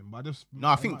must have been. But I just No,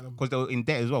 I think because they were in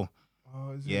debt as well.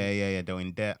 Oh, is it? Yeah. They were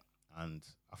in debt, and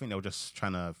I think they were just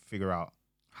trying to figure out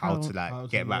how to like How to-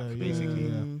 get back, yeah, basically. yeah.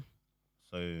 Mm.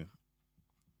 So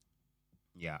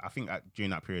yeah, I think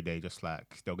during that period they just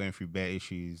like they were going through bare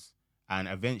issues, and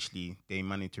eventually they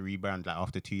managed to rebrand like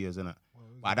after 2 years, innit?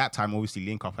 But at that time, obviously,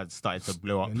 Link Up had started to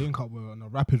blow up. Yeah, Link Up were on a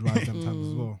rapid rise them times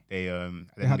as well. They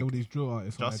They had all these drill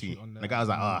artists on, Justy, on the guy was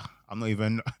like, I'm not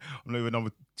even number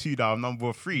 2 now, I'm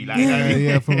number 3. Like,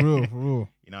 yeah, for real, for real.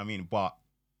 You know what I mean? But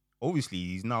obviously,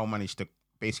 he's now managed to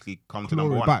basically come to Claw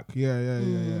number it 1. back. Yeah.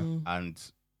 Mm.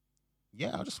 And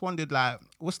yeah, I just wondered, like,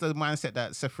 what's the mindset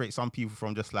that separates some people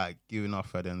from just like giving up,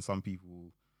 and then some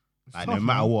people, It's like, tough, no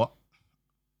matter man. what,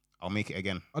 I'll make it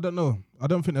again. I don't know. I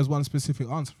don't think there's one specific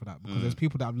answer for that because Mm. there's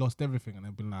people that have lost everything and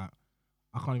they've been like,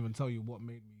 I can't even tell you what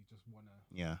made me just wanna.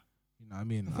 Yeah. You know what I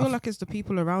mean? I feel like it's the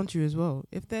people around you as well.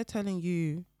 If they're telling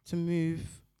you to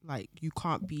move, like you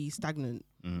can't be stagnant,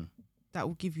 Mm. that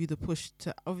will give you the push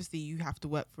to. Obviously, you have to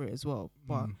work for it as well.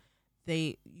 But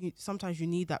sometimes you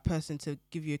need that person to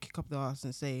give you a kick up the ass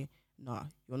and say, "Nah,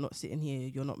 you're not sitting here.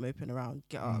 You're not moping around.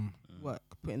 Get up, work,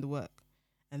 put in the work."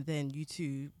 And then you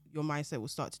too, your mindset will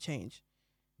start to change.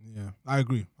 Yeah, I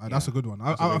agree. That's a good one.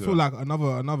 That's a I big feel one. like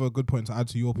another good point to add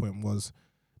to your point was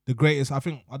the greatest. I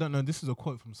think I don't know. This is a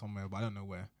quote from somewhere, but I don't know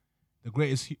where. The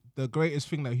greatest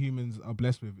thing that humans are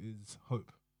blessed with is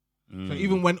hope. So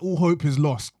even when all hope is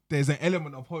lost, there's an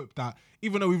element of hope that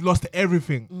even though we've lost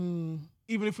everything,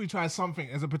 even if we try something,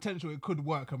 there's a potential it could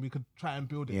work and we could try and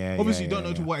build it. Yeah, Obviously, yeah, you don't yeah,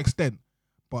 know to yeah. what extent,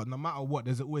 but no matter what,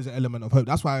 there's always an element of hope.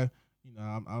 That's why, you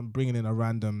know, I'm bringing in a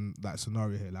random like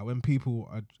scenario here. Like when people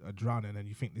are drowning and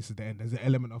you think this is the end, there's an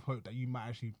element of hope that you might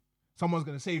actually, someone's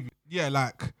gonna save you. Yeah,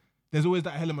 like there's always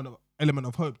that element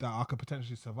of hope that I could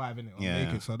potentially survive in it or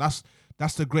make it. So that's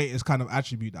the greatest kind of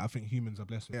attribute that I think humans are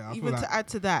blessed with. Yeah, I feel Even like to add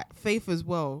to that, faith as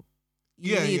well.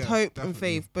 You Yeah, need yeah, hope definitely. and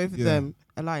faith, both of Yeah. them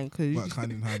align because work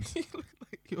hand in hand. you look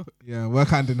like you're, Yeah, work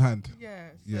hand in hand. yeah,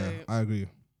 so Yeah, I agree.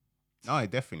 No,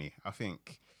 definitely. I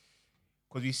think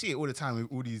because we see it all the time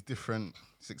with all these different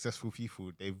successful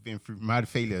people. They've been through mad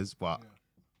failures, but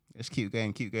just keep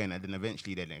going, and then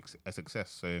eventually they're a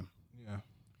success. So Yeah.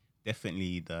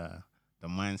 definitely the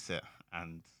mindset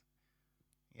and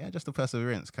just the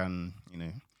perseverance can, you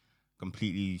know,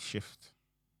 completely shift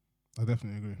I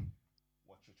definitely agree.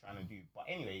 what you're trying to do. But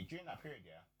anyway, during that period,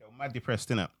 they were mad depressed,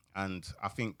 innit? And I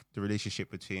think the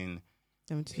relationship between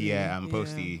them two, Pierre and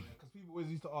Posty, Because people always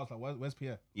used to ask, like, where's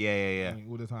Pierre? yeah.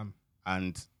 All the time.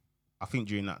 And I think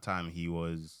during that time he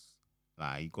was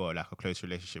like he got like a close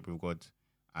relationship with God,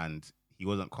 and he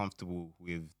wasn't comfortable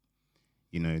with,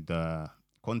 you know, the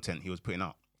content he was putting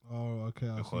out Oh, okay.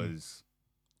 I see. because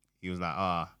he was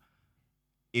like,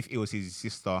 if it was his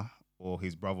sister or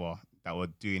his brother that were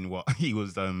doing what he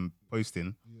was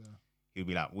posting, Yeah. he'd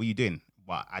be like, "What are you doing?"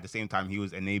 But at the same time, he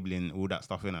was enabling all that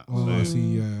stuff in it. Oh, I So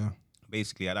see. Yeah.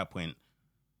 basically, at that point,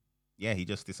 he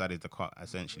just decided to cut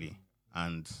essentially.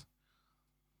 And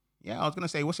I was gonna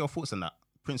say, what's your thoughts on that?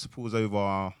 Principles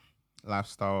over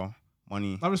lifestyle,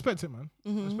 money. I respect it, man. I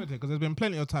Mhm. respect it because there's been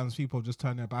plenty of times people have just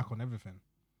turned their back on everything.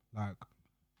 Like,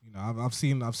 you know, I've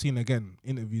seen again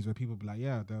interviews where people be like,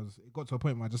 yeah, it got to a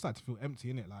point where I just started to feel empty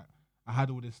in it. Like I had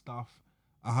all this stuff,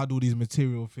 I had all these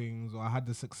material things, or I had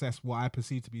the success, what I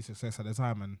perceived to be success at the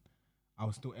time, and I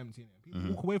was still empty in it.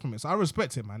 People walk away from it. So I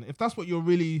respect it, man. If that's what you're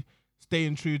really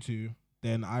staying true to,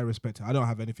 then I respect it. I don't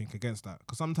have anything against that.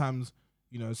 Because sometimes,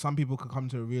 you know, some people can come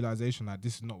to a realization that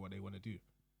this is not what they want to do.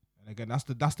 And again, that's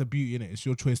the beauty in it. It's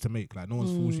your choice to make. Like no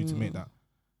one's forced you to make that.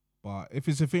 But if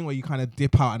it's a thing where you kind of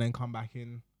dip out and then come back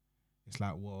in, it's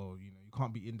like, well, you know, you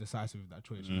can't be indecisive with that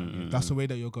choice. You know what I mean? If that's the way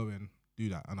that you're going, do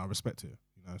that, and I respect it.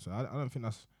 You know, so I don't think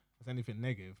that's anything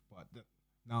negative. But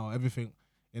now everything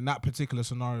in that particular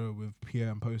scenario with Pierre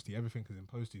and Posty, everything is in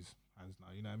Posty's hands now.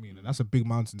 You know what I mean? And that's a big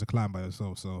mountain to climb by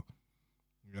yourself. So,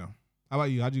 yeah. How about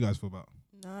you? How do you guys feel about?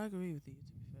 No, I agree with you.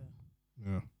 To be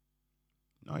fair, Yeah.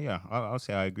 No, I'll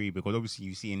say I agree because obviously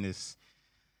you see in this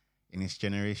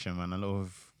generation, man, a lot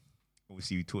of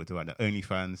obviously we talked about the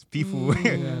OnlyFans people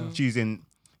Yeah. choosing,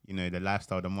 you know, the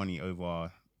lifestyle, the money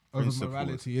over principles,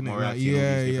 morality, innit? Like, morality and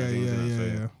all these different things, innit? So,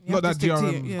 You Not have to that stick to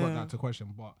GRM's it, got yeah. that to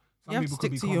question, but You some have people to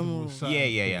could be stick to your comfortable with morals. certain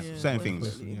Yeah. Yeah, Certain things.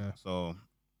 definitely. Yeah. So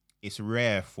it's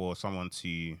rare for someone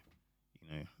to,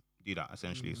 do that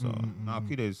essentially. So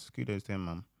kudos to him,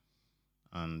 man.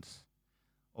 And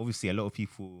obviously, a lot of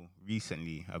people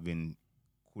recently have been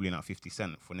calling out 50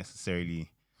 Cent for necessarily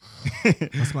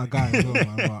That's my guy as well,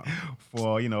 man.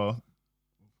 for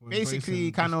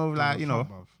basically kind of like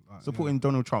supporting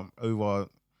Donald Trump over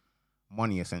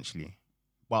money essentially.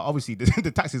 But obviously,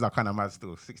 the taxes are kind of mad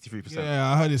still, 63%.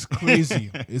 Yeah, I heard it's crazy.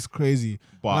 It's crazy.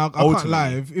 But now, I can't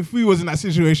lie. If we was in that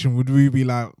situation, would we be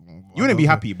like... You wouldn't be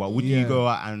happy, but would you go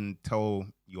out and tell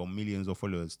your millions of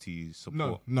followers to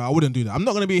support? No, I wouldn't do that. I'm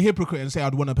not going to be a hypocrite and say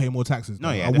I'd want to pay more taxes.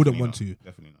 No, yeah, I wouldn't want to.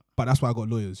 Definitely not. But that's why I got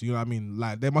lawyers. You know what I mean?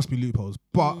 Like, there must be loopholes.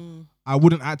 But I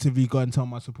wouldn't actively go and tell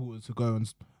my supporters to go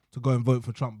and vote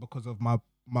for Trump because of my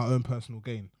own personal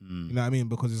gain. You know what I mean?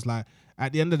 Because it's like,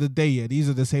 at the end of the day, these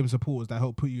are the same supporters that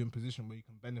help put you in position where you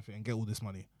can benefit and get all this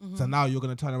money. So now you're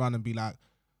going to turn around and be like,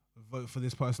 vote for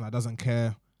this person that doesn't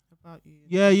care about you.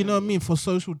 Yeah, you know what I mean? For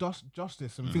social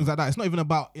justice and things like that. It's not even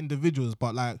about individuals,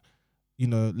 but like,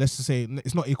 let's just say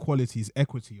it's not equality, it's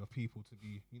equity of people to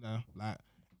be, like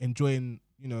enjoying,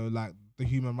 like the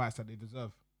human rights that they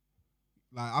deserve.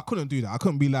 Like, I couldn't do that. I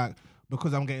couldn't be like,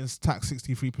 because I'm getting taxed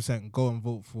 63%, go and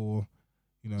vote for,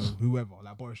 whoever,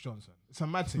 like Boris Johnson. It's a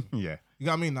mad thing. Yeah. You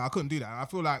know what I mean? I couldn't do that. I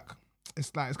feel like it's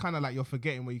kind of like you're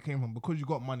forgetting where you came from because you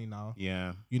got money now.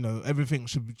 Yeah. Everything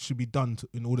should be done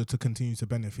in order to continue to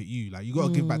benefit you. Like, you got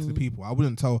to give back to the people. I'll be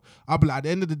like, at the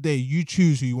end of the day, you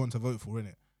choose who you want to vote for,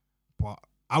 innit? But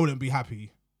I wouldn't be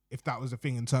happy if that was the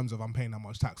thing in terms of I'm paying that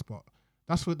much tax. But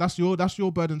that's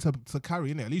your burden to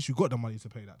carry, innit? At least you got the money to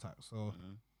pay that tax. So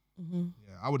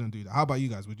yeah, I wouldn't do that. How about you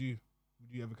guys? Would you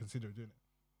ever consider doing it?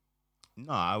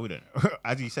 No, I wouldn't.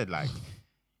 As you said, like,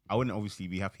 I wouldn't obviously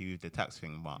be happy with the tax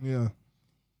thing, but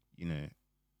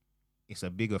it's a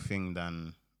bigger thing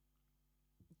than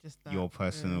just that, your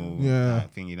personal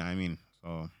thing. You know what I mean?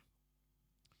 So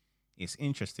it's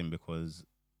interesting because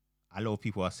a lot of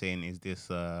people are saying, is this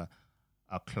a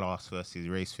class versus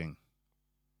race thing?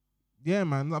 Yeah,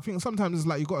 man. I think sometimes it's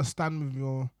like you got to stand with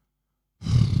your...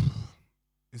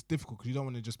 It's difficult because you don't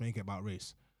want to just make it about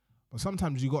race. But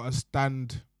sometimes you got to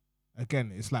stand...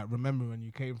 Again, it's like remember when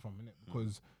you came from, innit?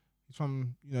 Because he's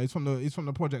from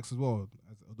the projects as well,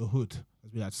 the hood,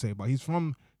 as we like to say. But he's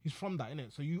from that,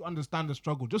 innit? So you understand the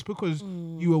struggle. Just because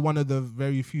you were one of the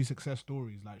very few success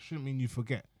stories, like, shouldn't mean you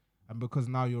forget. And because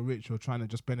now you're rich, you're trying to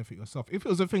just benefit yourself. If it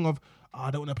was a thing of, I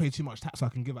don't want to pay too much tax, so I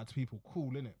can give that to people,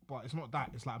 cool, innit? But it's not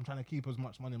that. It's like I'm trying to keep as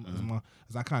much money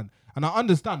as I can. And I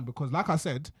understand because, like I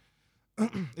said,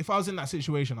 if I was in that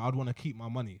situation, I'd want to keep my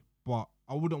money. But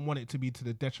I wouldn't want it to be to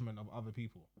the detriment of other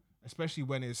people, especially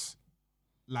when it's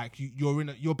like you're in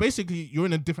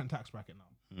a different tax bracket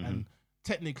now, and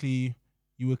technically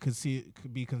you could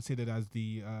be considered as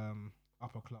the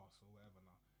upper class or whatever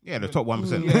now. Yeah, the top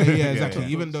 1%. Yeah, exactly.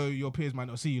 Even though your peers might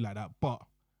not see you like that, but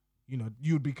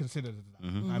you would be considered as that.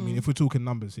 I mean, if we're talking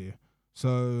numbers here,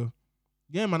 so.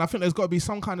 Yeah, man, I think there's got to be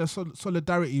some kind of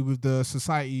solidarity with the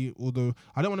society, although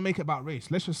I don't want to make it about race.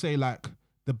 Let's just say, like,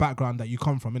 the background that you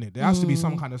come from, innit? There has to be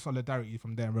some kind of solidarity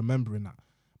from there, remembering that.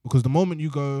 Because the moment you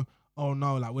go, oh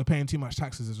no, like, we're paying too much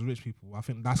taxes as rich people, I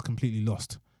think that's completely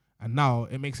lost. And now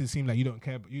it makes it seem like you don't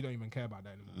care, but you don't even care about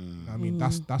that anymore. You know what I mean?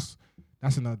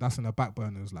 That's in the back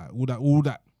burners. Like, all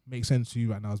that makes sense to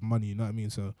you right now is money, you know what I mean?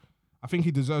 So I think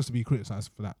he deserves to be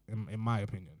criticized for that, in my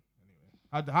opinion.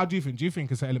 How do you think? Do you think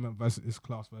it's an element versus it's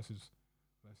class versus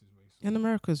race? In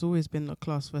America, it's always been a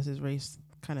class versus race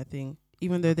kind of thing,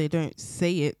 even though they don't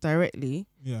say it directly.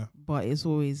 Yeah, but it's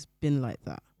always been like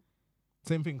that.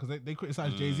 Same thing because they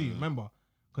criticized Jay-Z. Remember?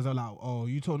 Because they're like, oh,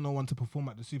 you told no one to perform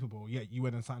at the Super Bowl, yet you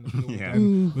went and signed a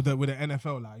deal with the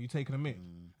NFL. Like, you taking a mick.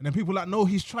 And then people are like, no,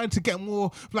 he's trying to get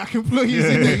more black employees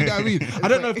in there. You know what I mean? I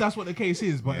don't know if that's what the case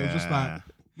is, but it's just like.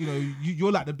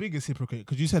 You're like the biggest hypocrite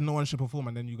because you said no one should perform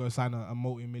and then you go sign a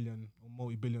multi-million or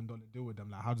multi-billion-dollar deal with them.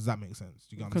 Like, how does that make sense?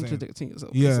 Do you get what I'm saying? Contradicting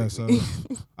yourself. Yeah, so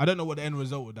I don't know what the end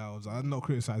result of that was. I'm not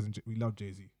criticizing. We love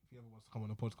Jay-Z. If he ever wants to come on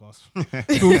the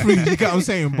podcast, feel free. You get what I'm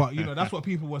saying? But that's what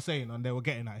people were saying and they were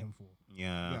getting at him for. Yeah,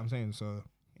 you know what I'm saying. So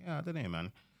yeah, I don't know,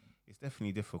 man. It's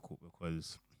definitely difficult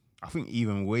because I think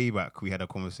even way back we had a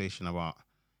conversation about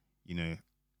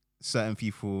certain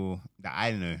people that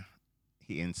I know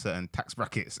in certain tax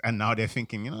brackets, and now they're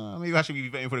thinking, maybe I should be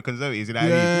voting for the Conservatives. You know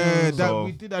what I mean?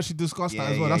 We did actually discuss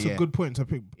that as well. That's a good point to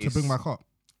bring back up.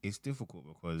 It's difficult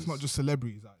because it's not just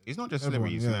celebrities. It's not just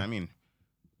celebrities. You know what I mean?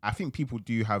 I think people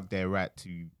do have their right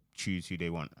to choose who they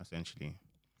want, essentially.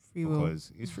 Free will.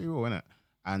 Because it's free will, isn't it?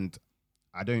 And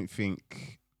I don't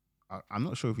think, I'm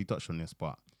not sure if we touched on this,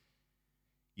 but,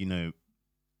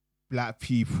 black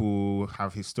people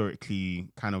have historically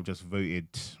kind of just voted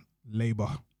Labour.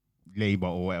 Labour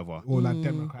or whatever, or like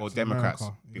Democrats, or in Democrats,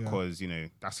 America. Yeah. because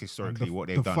that's And historically what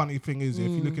they've the done. funny thing is, if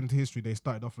you look into history, they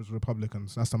started off as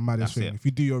Republicans. That's the maddest That's thing. it. If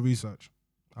you do your research,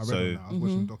 I read So- on that. I was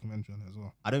watching a documentary on it as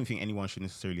well. I don't think anyone should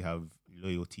necessarily have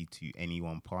loyalty to any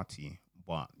one party,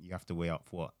 but you have to weigh up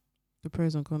what The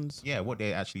pros and cons. what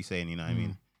they're actually saying. You know what I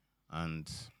mean?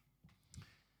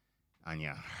 And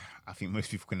yeah, I think most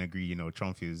people can agree.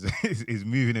 Trump is is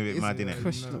moving a bit mad, It's innit?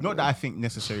 questionable. Not that I think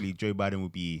necessarily Joe Biden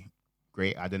would be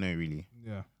great. I don't know really.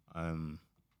 Yeah.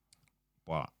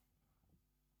 But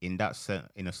in a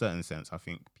certain sense, I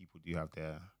think people do have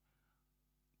their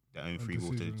own free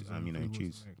will to decisions and free will to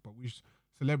choose. make. But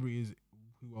celebrities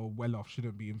who are well off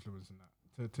shouldn't be influencing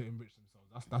that to enrich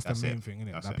themselves. That's That's the main it. thing,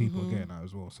 innit? That's That it. people are getting at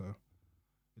as well. So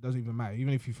it doesn't even matter.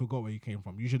 Even if you forgot where you came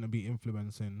from, you shouldn't be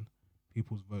influencing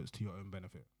people's votes to your own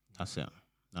benefit. That's it.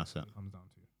 That's it. It comes down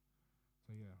to.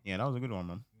 So yeah. Yeah, that was a good one,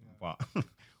 man. Yeah. But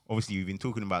obviously, we've been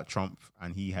talking about Trump,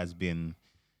 and he has been,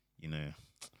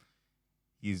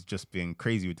 he's just been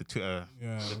crazy with the Twitter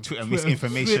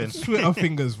misinformation. Twitter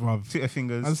fingers, bruv. Twitter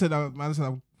fingers. Man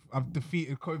said I've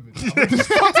defeated COVID. I'm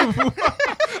destructible.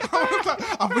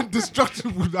 I've been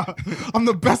destructible now. I'm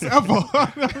the best ever.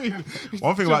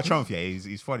 One thing about Trump,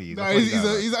 he's funny. He's, No, a funny guy,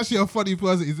 man. he's actually a funny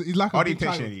person. He's like a big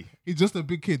child. Unintentionally. He's just a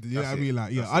big kid. You know That's what I mean? it.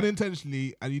 Like, yeah, That's it.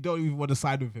 unintentionally, and you don't even want to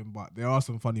side with him, but there are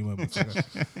some funny moments. There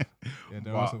are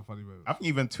But some funny moments. I think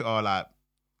even Twitter,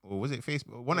 or was it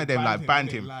Facebook? One of them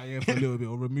banned him. Like, for a little bit,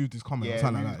 or removed his comment, or Yeah,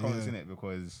 something removed like comments that. in it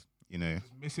because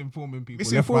Misinforming people.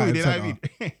 misinformed. You left, know right, what I and mean?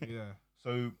 centre. Yeah.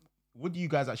 So, what do you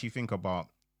guys actually think about,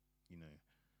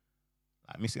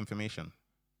 like misinformation?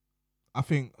 I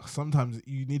think sometimes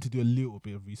you need to do a little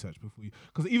bit of research before you,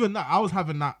 because even that I was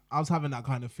having that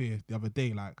kind of fear the other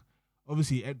day. Like,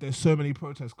 obviously, there's so many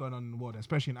protests going on in the world,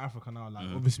 especially in Africa now. Like,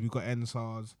 obviously, we've got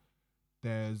NSARS.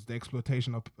 There's the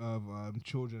exploitation of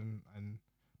children and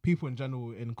people in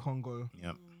general in Congo.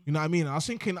 Yep. You know what I mean? I was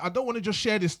thinking, I don't want to just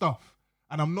share this stuff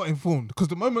and I'm not informed, because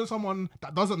the moment someone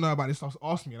that doesn't know about this stuff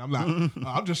asks me, and I'm like,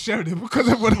 I'm just sharing it because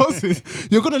everyone else is,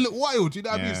 you're gonna look wild. You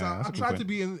know what I mean? So that's I a good try point. to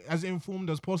be as informed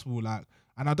as possible, like,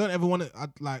 and I don't ever want to,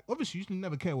 like, obviously you should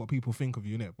never care what people think of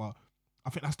you, innit? But I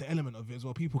think that's the element of it as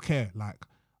well. People care. Like,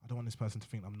 I don't want this person to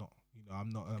think I'm not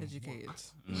Educated.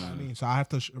 you know what I mean? So I have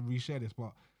to reshare this,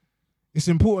 but it's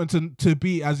important to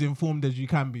be as informed as you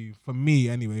can be. For me,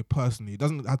 anyway, personally, it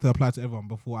doesn't have to apply to everyone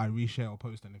before I reshare or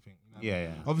post anything. You know what I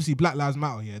mean? Yeah. Obviously, Black Lives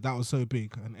Matter. Yeah, that was so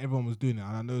big, and everyone was doing it.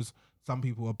 And I know some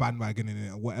people were bandwagoning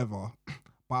it or whatever,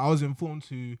 but I was informed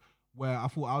to where I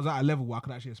thought I was at a level where I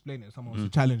could actually explain it. Someone was to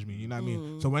challenge me. You know what I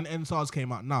mean? So when NSARS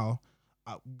came out now,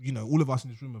 all of us in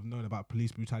this room have known about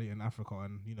police brutality in Africa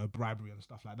and bribery and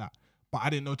stuff like that. But I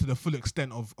didn't know to the full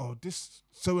extent of, this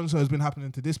so-and-so has been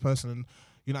happening to this person. And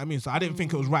you know what I mean? So I didn't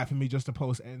think it was right for me just to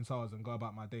post NSARS and go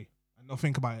about my day and not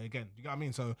think about it again. You know what I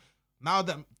mean? So now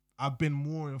that I've been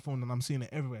more informed and I'm seeing it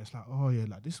everywhere, it's like, oh yeah,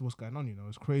 like this is what's going on,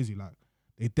 it's crazy. Like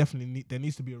there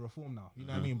needs to be a reform now. You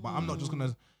know what I mean? But I'm not just going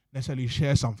to necessarily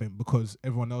share something because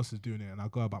everyone else is doing it and I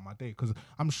go about my day. Because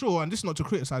I'm sure, and this is not to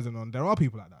criticize anyone, there are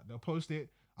people like that. They'll post it,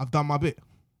 I've done my bit.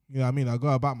 You know what I mean? I go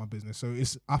about my business. So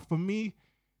it's, for me,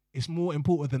 it's more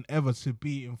important than ever to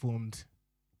be informed,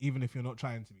 even if you're not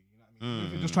trying to be. You know what I mean?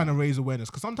 If you're just trying to raise awareness,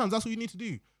 because sometimes that's what you need to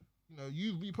do.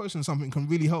 You reposting something can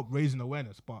really help raising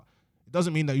awareness, but it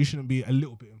doesn't mean that you shouldn't be a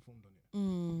little bit informed on it.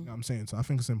 You know what I'm saying? So I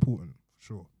think it's important, for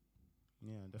sure.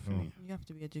 Yeah, definitely. You have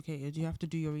to be educated. You have to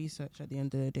do your research at the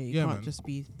end of the day. You Yeah, can't man. just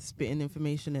be spitting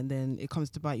information and then it comes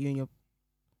to bite you in your...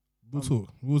 We'll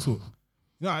talk.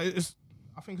 Yeah,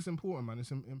 I think it's important, man.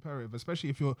 It's imperative, especially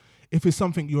if it's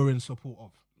something you're in support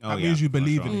of. That means you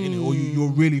believe in it, or you're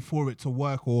really for it to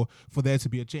work, or for there to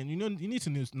be a change. You need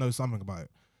to know something about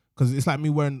it, because it's like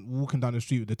me walking down the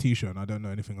street with a t-shirt and I don't know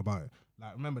anything about it.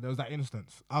 Like, remember there was that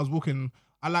instance. I was walking.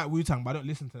 I like Wu-Tang, but I don't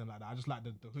listen to them like that. I just like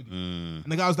the hoodie. And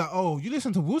the guy was like, "Oh, you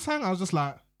listen to Wu-Tang?" I was just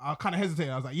like, I kind of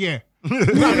hesitated. I was like, "Yeah," you know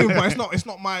what I mean? But it's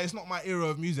not my era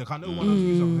of music. I know one or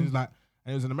two songs. And he's like,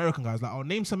 and it was an American guy. I was like, "Oh,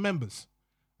 name some members."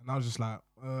 And I was just like,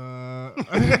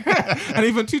 and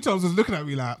even Two Tones was looking at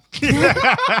me like,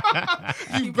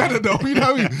 you better know, you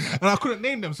know what I mean? And I couldn't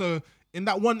name them. So in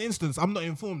that one instance, I'm not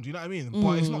informed, you know what I mean?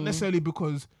 But it's not necessarily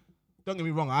because, don't get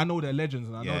me wrong, I know they're legends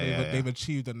and I know they've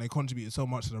achieved and they contributed so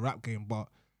much to the rap game, but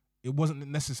it wasn't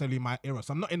necessarily my era.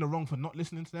 So I'm not in the wrong for not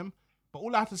listening to them. But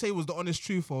all I had to say was the honest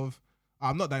truth of,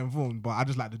 I'm not that informed, but I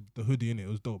just like the hoodie in it. It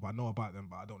was dope. I know about them,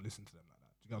 but I don't listen to them like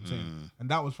that. Do you get what I'm saying? And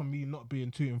that was from me not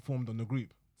being too informed on the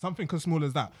group. Something as small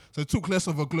as that. So it took less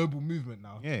of a global movement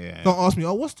now. Yeah. Don't ask me,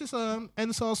 what's this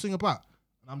NSARS thing about?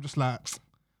 And I'm just like,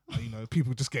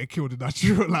 people just get killed in that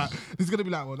shooter. Like, it's gonna be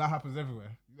like, well, that happens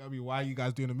everywhere. You know what I mean? Why are you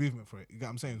guys doing a movement for it? You get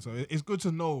what I'm saying? So it's good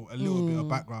to know a little bit of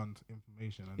background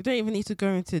information. You don't even need to go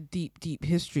into deep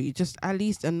history. Just at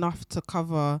least enough to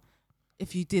cover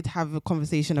if you did have a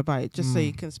conversation about it, just so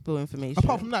you can spill information.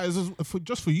 Apart from that, it's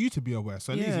just for you to be aware.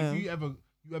 So at least Yeah. if you ever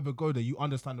go there, you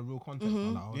understand the real context.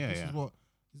 Like, oh, this is what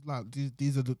it's like.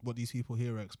 These are what these people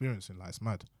here are experiencing. Like, it's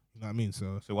mad. You know what I mean?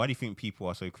 So why do you think people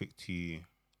are so quick to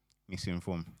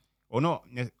misinform? Or not?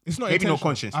 it's not Maybe intentional. not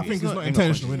consciously. I think it's not maybe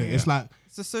intentional, consciously, innit? yeah. It's like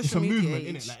it's a it's social a media movement,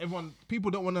 age. innit? Like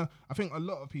people don't want to. I think a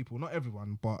lot of people, not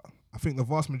everyone, but I think the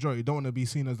vast majority don't want to be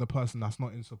seen as the person that's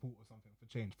not in support or something for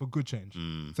change, for good change.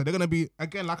 So they're gonna be,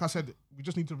 again, like I said, we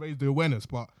just need to raise the awareness.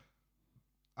 But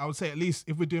I would say at least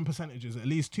if we're doing percentages, at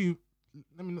least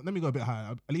let me go a bit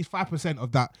higher. At least 5%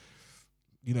 of that,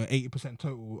 80%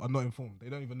 total are not informed. They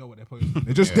don't even know what they're posting.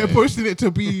 They're posting it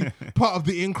to be part of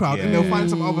the in crowd, and they'll find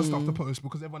some other stuff to post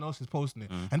because everyone else is posting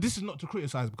it. And this is not to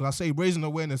criticize, because I say raising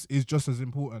awareness is just as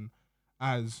important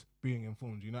as being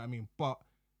informed. You know what I mean? But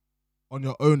on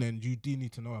your own end, you do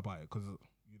need to know about it, because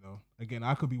again,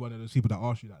 I could be one of those people that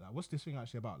ask you like, what's this thing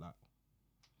actually about? Like,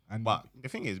 but the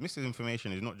thing is,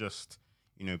 misinformation is not just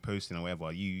posting or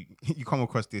whatever. You come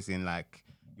across this in like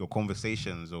your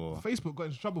conversations, or Facebook got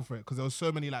into trouble for it because there was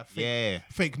so many like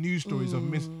fake news stories of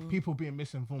people being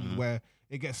misinformed, where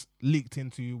it gets leaked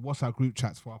into WhatsApp group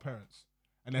chats for our parents,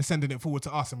 and they're sending it forward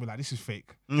to us, and we're like, this is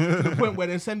fake. To the point where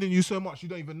they're sending you so much you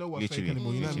don't even know what's fake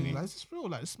anymore. You know what I mean? Like, is this real?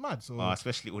 Like, it's mad. So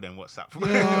especially all them WhatsApp.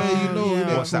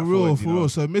 WhatsApp for real.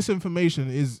 So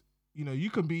misinformation is, you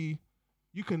can be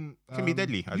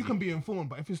deadly. You can be informed,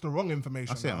 but if it's the wrong information,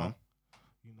 that's it, man.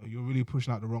 You're really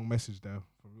pushing out the wrong message there,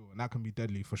 for real, and that can be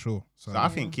deadly for sure. So I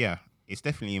think it's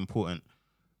definitely important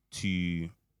to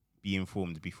be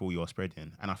informed before you're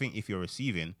spreading, and I think if you're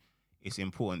receiving, it's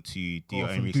important to do your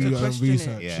own research. Do your own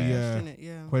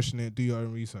research. Question it. Do your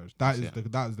own research. That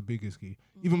is the biggest key.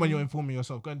 Even when you're informing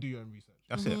yourself, go and do your own research.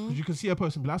 That's it. Because you can see a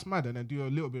person, that's mad, and then do a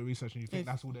little bit of research, and you think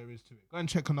that's all there is to it. Go and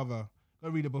check go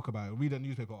read a book about it. Read a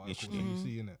newspaper article, and you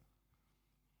see in it.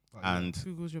 And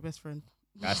Google's your best friend.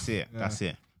 That's it. That's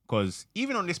it. Because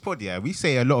even on this pod, we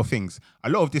say a lot of things. A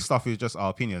lot of this stuff is just our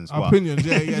opinions. Not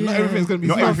everything's gonna be.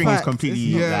 Not everything is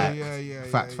completely fact.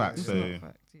 It's So, not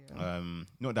fact,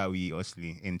 not that we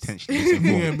obviously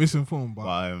intentionally misinformed,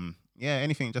 but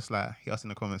anything, just like hit us in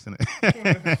the comments,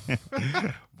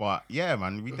 innit? But yeah,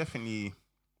 man, we definitely.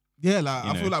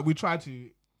 I feel like we try to,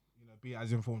 be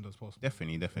as informed as possible.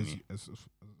 Definitely.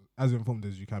 As informed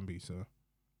as you can be. So.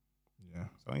 Yeah.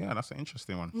 So that's an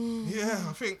interesting one. Yeah,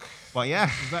 I think. But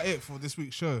is that it for this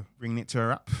week's show? Bringing it to a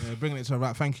wrap. Yeah, bringing it to a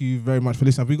wrap. Thank you very much for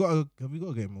listening. Have we got a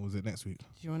game, or was it next week? Do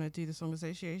you want to do the song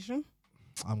association?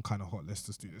 I'm kind of hot. Let's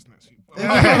just do this next week.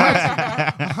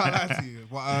 I lie to you.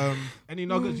 But any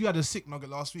nuggets? You had a sick nugget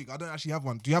last week. I don't actually have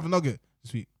one. Do you have a nugget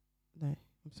this week? No,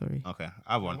 I'm sorry. Okay,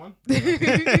 I have one.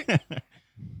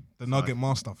 The nugget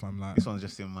master, fam. Like, this one's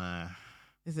just in my.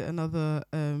 Is it another?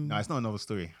 No, it's not another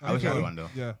story. I wish I had one though.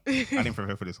 Yeah. I didn't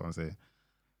prepare for this one. So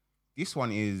this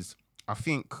one is, I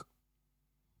think,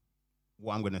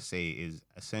 what I'm gonna say is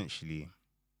essentially,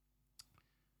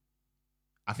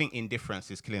 I think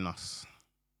indifference is killing us,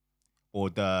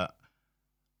 or the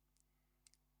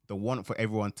want for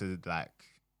everyone to like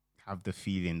have the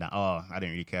feeling that I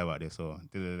don't really care about this, or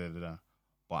da.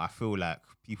 But I feel like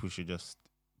people should just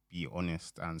be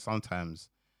honest, and sometimes,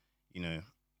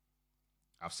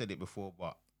 I've said it before,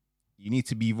 but you need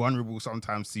to be vulnerable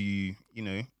sometimes to,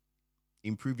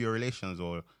 improve your relations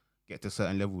or get to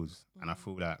certain levels. And I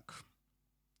feel like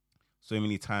so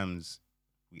many times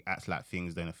we act like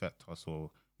things don't affect us, or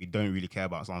we don't really care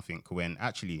about something, when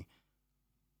actually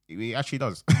it actually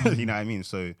does. You know what I mean?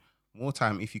 So more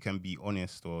time, if you can be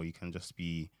honest, or you can just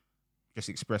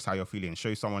express how you're feeling,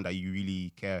 show someone that you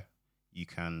really care, you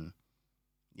can,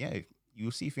 you'll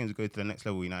see things go to the next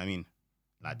level. You know what I mean?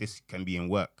 Like, this can be in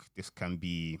work. This can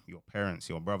be your parents,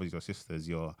 your brothers, your sisters,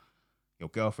 your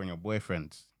girlfriend, your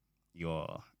boyfriend,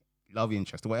 your love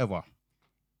interest, or whatever.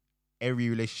 Every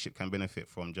relationship can benefit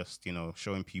from just,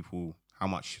 showing people how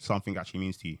much something actually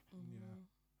means to you.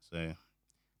 So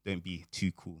don't be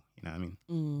too cool. You know what I mean?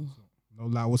 No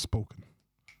lie was spoken.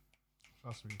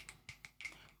 Trust me.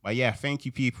 But yeah, thank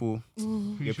you, people.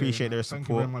 We appreciate their support. Thank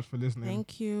you very much for listening.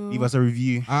 Thank you. Leave us a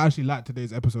review. I actually liked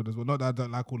today's episode as well. Not that I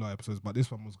don't like all our episodes, but this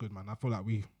one was good, man. I feel like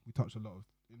we touched a lot of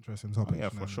interesting topics. Yeah,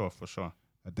 for sure.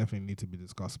 That definitely need to be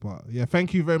discussed. But yeah,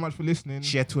 thank you very much for listening.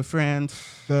 Share to a friend.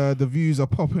 The views are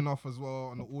popping off as well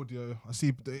on the audio. I see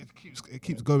it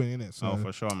keeps going in it. So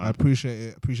for sure, man. I appreciate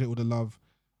it. Appreciate all the love.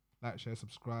 Like, share,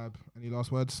 subscribe. Any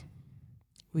last words?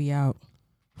 We out.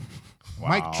 Wow.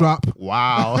 Mic drop.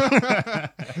 Wow.